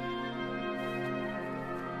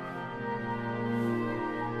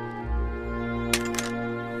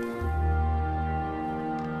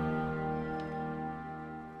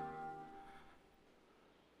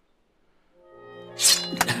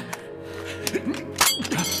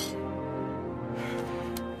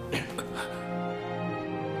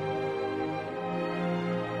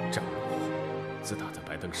自打在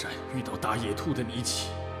白登山遇到大野兔的你起，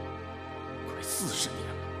快40年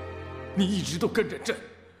了，你一直都跟着朕。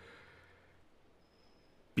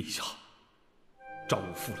陛下，张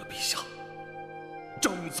武负了陛下，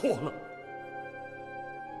张武错了。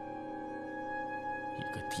一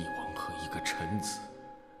个帝王和一个臣子，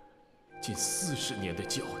近40年的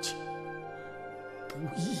交情，不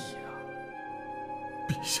易呀。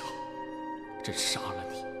陛下，朕杀了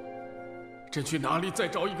你。朕去哪里再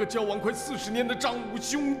找一个交往快40年的张武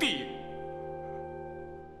兄弟？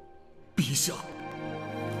陛下，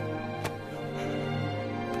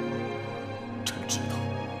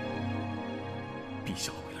陛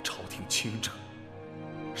下为了朝廷清正，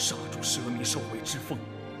刹住奢靡受贿之风，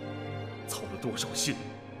操了多少心，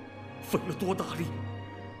费了多大力，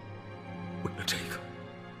为了这个，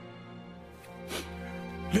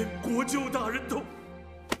连国舅大人都……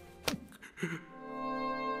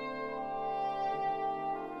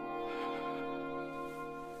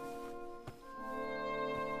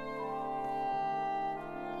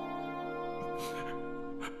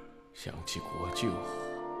想起国舅，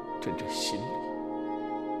朕这心里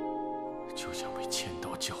就像被千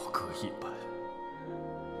刀绞割一般。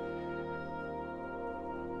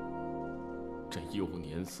这幼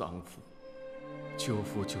年丧父，舅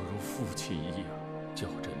父就如父亲一样，教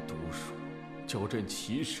朕读书，教朕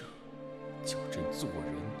骑射，教朕做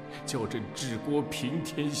人，教朕治国平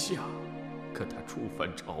天下。可他触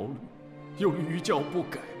犯朝律，又屡教不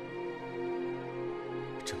改，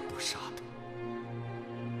朕不杀他，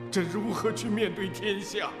朕如何去面对天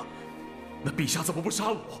下？那陛下怎么不杀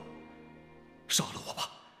了我？杀了我吧，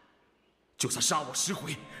就算杀我10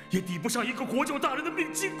回，也抵不上一个国舅大人的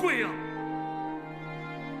命金贵啊！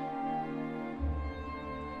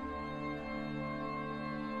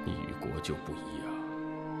你与国舅不一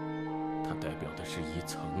样，他代表的是一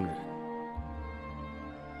层人，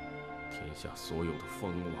天下所有的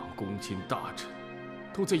封王、公卿、大臣，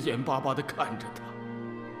都在眼巴巴地看着他。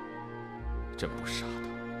朕不杀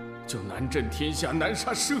他，就难震天下，难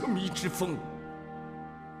杀奢靡之风。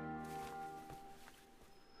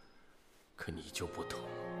可你就不同，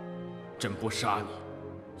朕不杀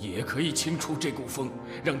你，也可以清除这股风，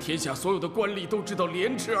让天下所有的官吏都知道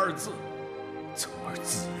廉耻2字，从而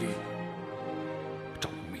自律。赵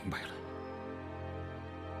武明白了，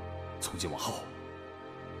从今往后，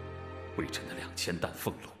微臣的2000担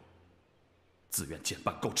俸禄，自愿减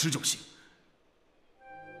半够吃就行。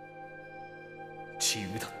其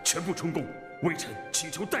余的全部充公，微臣祈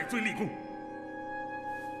求戴罪立功。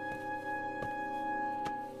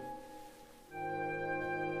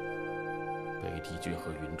北地郡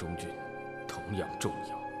和云中郡同样重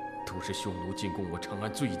要，都是匈奴进攻我长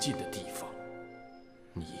安最近的地方。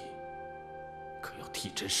你可要替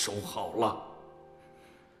朕守好了。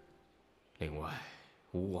另外，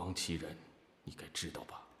吴王其人，你该知道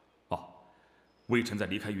吧？哦，微臣在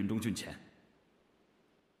离开云中郡前，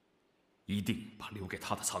一定把留给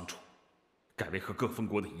他的仓储改为和各封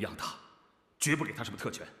国的一样大，绝不给他什么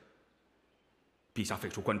特权。陛下废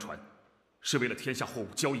除官船，是为了天下货物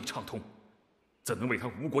交易畅通，怎能为他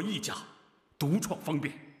吴国一家独创方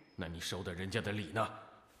便？那你收的人家的礼呢？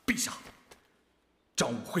陛下，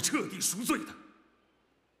张武会彻底赎罪的。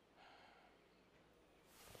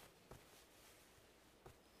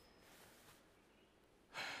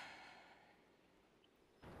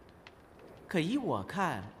可依我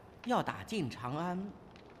看，要打进长安，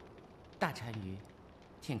大单于，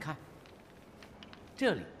请看，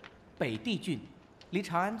这里北地郡离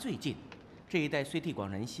长安最近，这一带虽地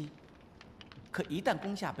广人稀，可一旦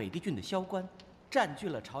攻下北地郡的萧关，占据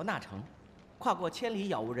了朝纳城，跨过千里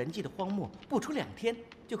杳无人迹的荒漠，不出2天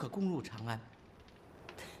就可攻入长安。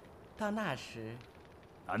到那时，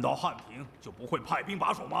难道汉廷就不会派兵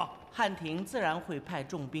把守吗？汉廷自然会派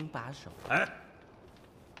重兵把守。哎，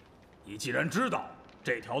你既然知道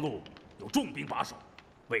这条路有重兵把守，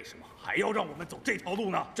为什么还要让我们走这条路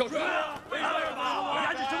呢？就是啊，为什么？你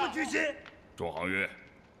还是什么居心？周行约，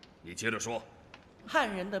你接着说。汉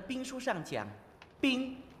人的兵书上讲，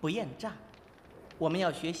兵不厌诈。我们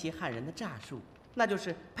要学习汉人的诈术，那就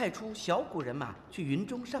是派出小股人马去云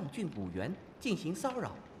中上郡五原进行骚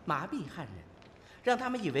扰，麻痹汉人，让他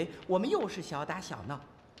们以为我们又是小打小闹。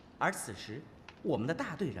而此时，我们的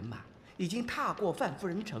大队人马已经踏过范夫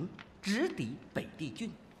人城，直抵北地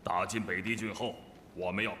郡。打进北地郡后，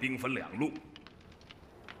我们要兵分2路：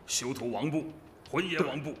修图王部、浑邪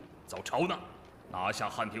王部遭朝纳，拿下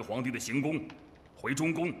汉廷皇帝的行宫，回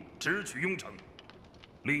中宫直取雍城；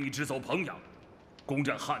另一支走彭阳，攻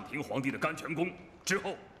占汉廷皇帝的甘泉宫。之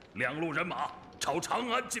后2路人马朝长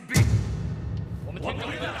安进兵。我们听长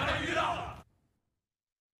安遇到了。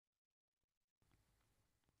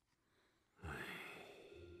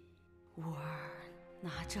五儿，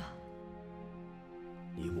拿着。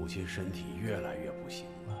你母亲身体越来越不行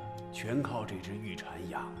了，全靠这只玉蝉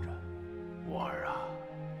养着。我儿啊，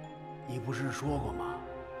你不是说过吗？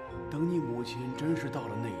等你母亲真是到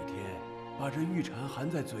了那一天，把这玉蝉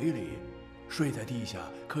含在嘴里，睡在地下，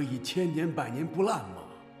可以千年百年不烂吗？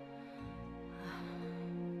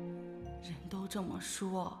人都这么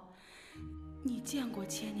说，你见过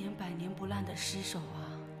千年百年不烂的尸首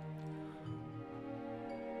啊？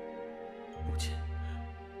母亲，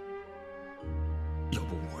要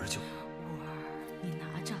不五儿就……五儿，你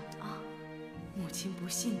拿着啊，母亲不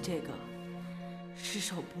信这个。尸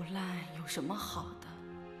首不烂有什么好的？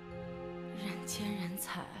人牵人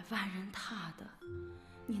踩，万人踏的，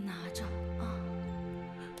你拿着啊。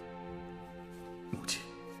母亲，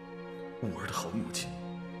五儿的好母亲，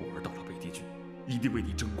五儿到了北地郡，一定为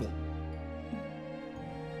你争光。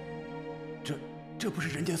这不是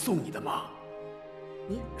人家送你的吗？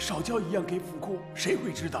你少交一样给府库，谁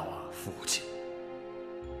会知道啊？父亲，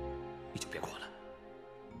你就别管了。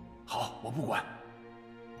好，我不管。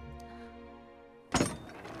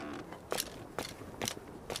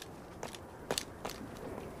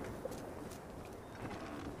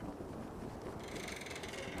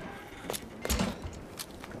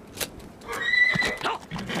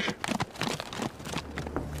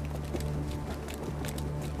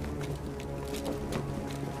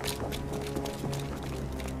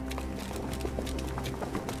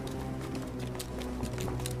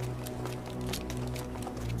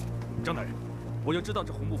张大人，我要知道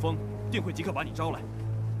这红木峰，定会即刻把你招来。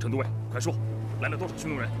陈都尉，快说，来了多少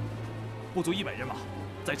匈奴人？不足100人马，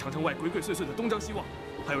在长城外鬼鬼祟祟的东张西望，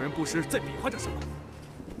还有人不时在比划着什么。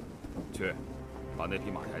去，把那匹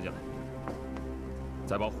马抬进来，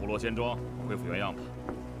再把虎落仙庄恢复原样吧。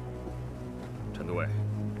陈都尉，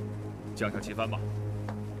降下旗幡吧，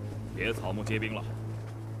别草木皆兵了。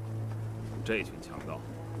这群强盗，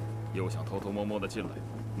又想偷偷摸摸的进来，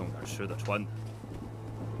弄点吃的穿的。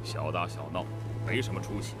 小打小闹，没什么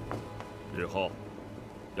出息。日后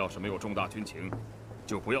要是没有重大军情，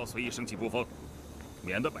就不要随意升起布封，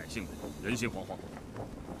免得百姓们人心惶惶。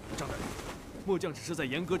张大人，末将只是在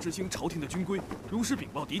严格执行朝廷的军规，如实禀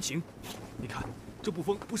报敌情。你看，这布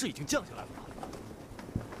封不是已经降下来了吗？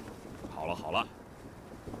好了好了，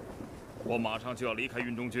我马上就要离开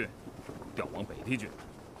云中郡，调往北地郡了。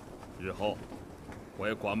日后我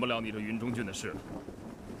也管不了你这云中郡的事了。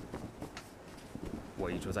 我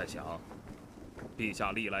一直在想，陛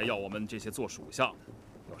下历来要我们这些做属下的，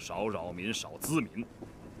要少扰民、少滋民，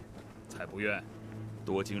才不愿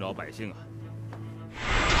多惊扰百姓啊。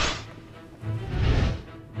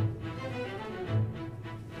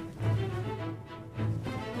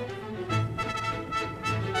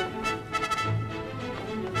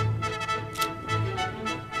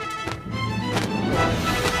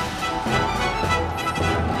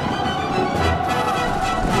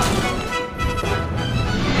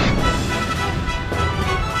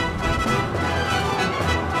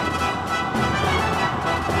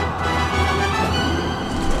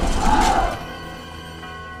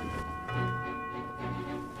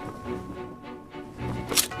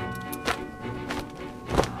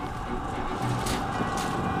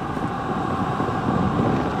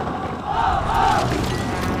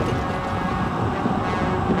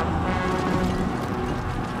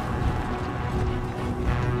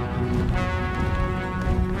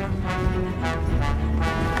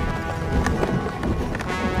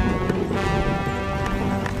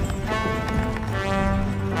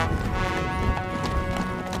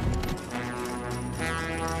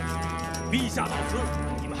陛下老慈，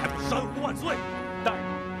你们还不山呼万岁！大人，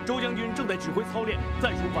周将军正在指挥操练，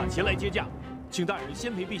暂时无法前来接驾，请大人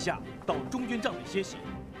先陪陛下到中军帐里歇息。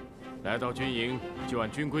来到军营就按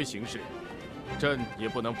军规行事，朕也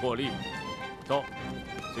不能破例。走，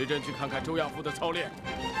随朕去看看周亚夫的操练。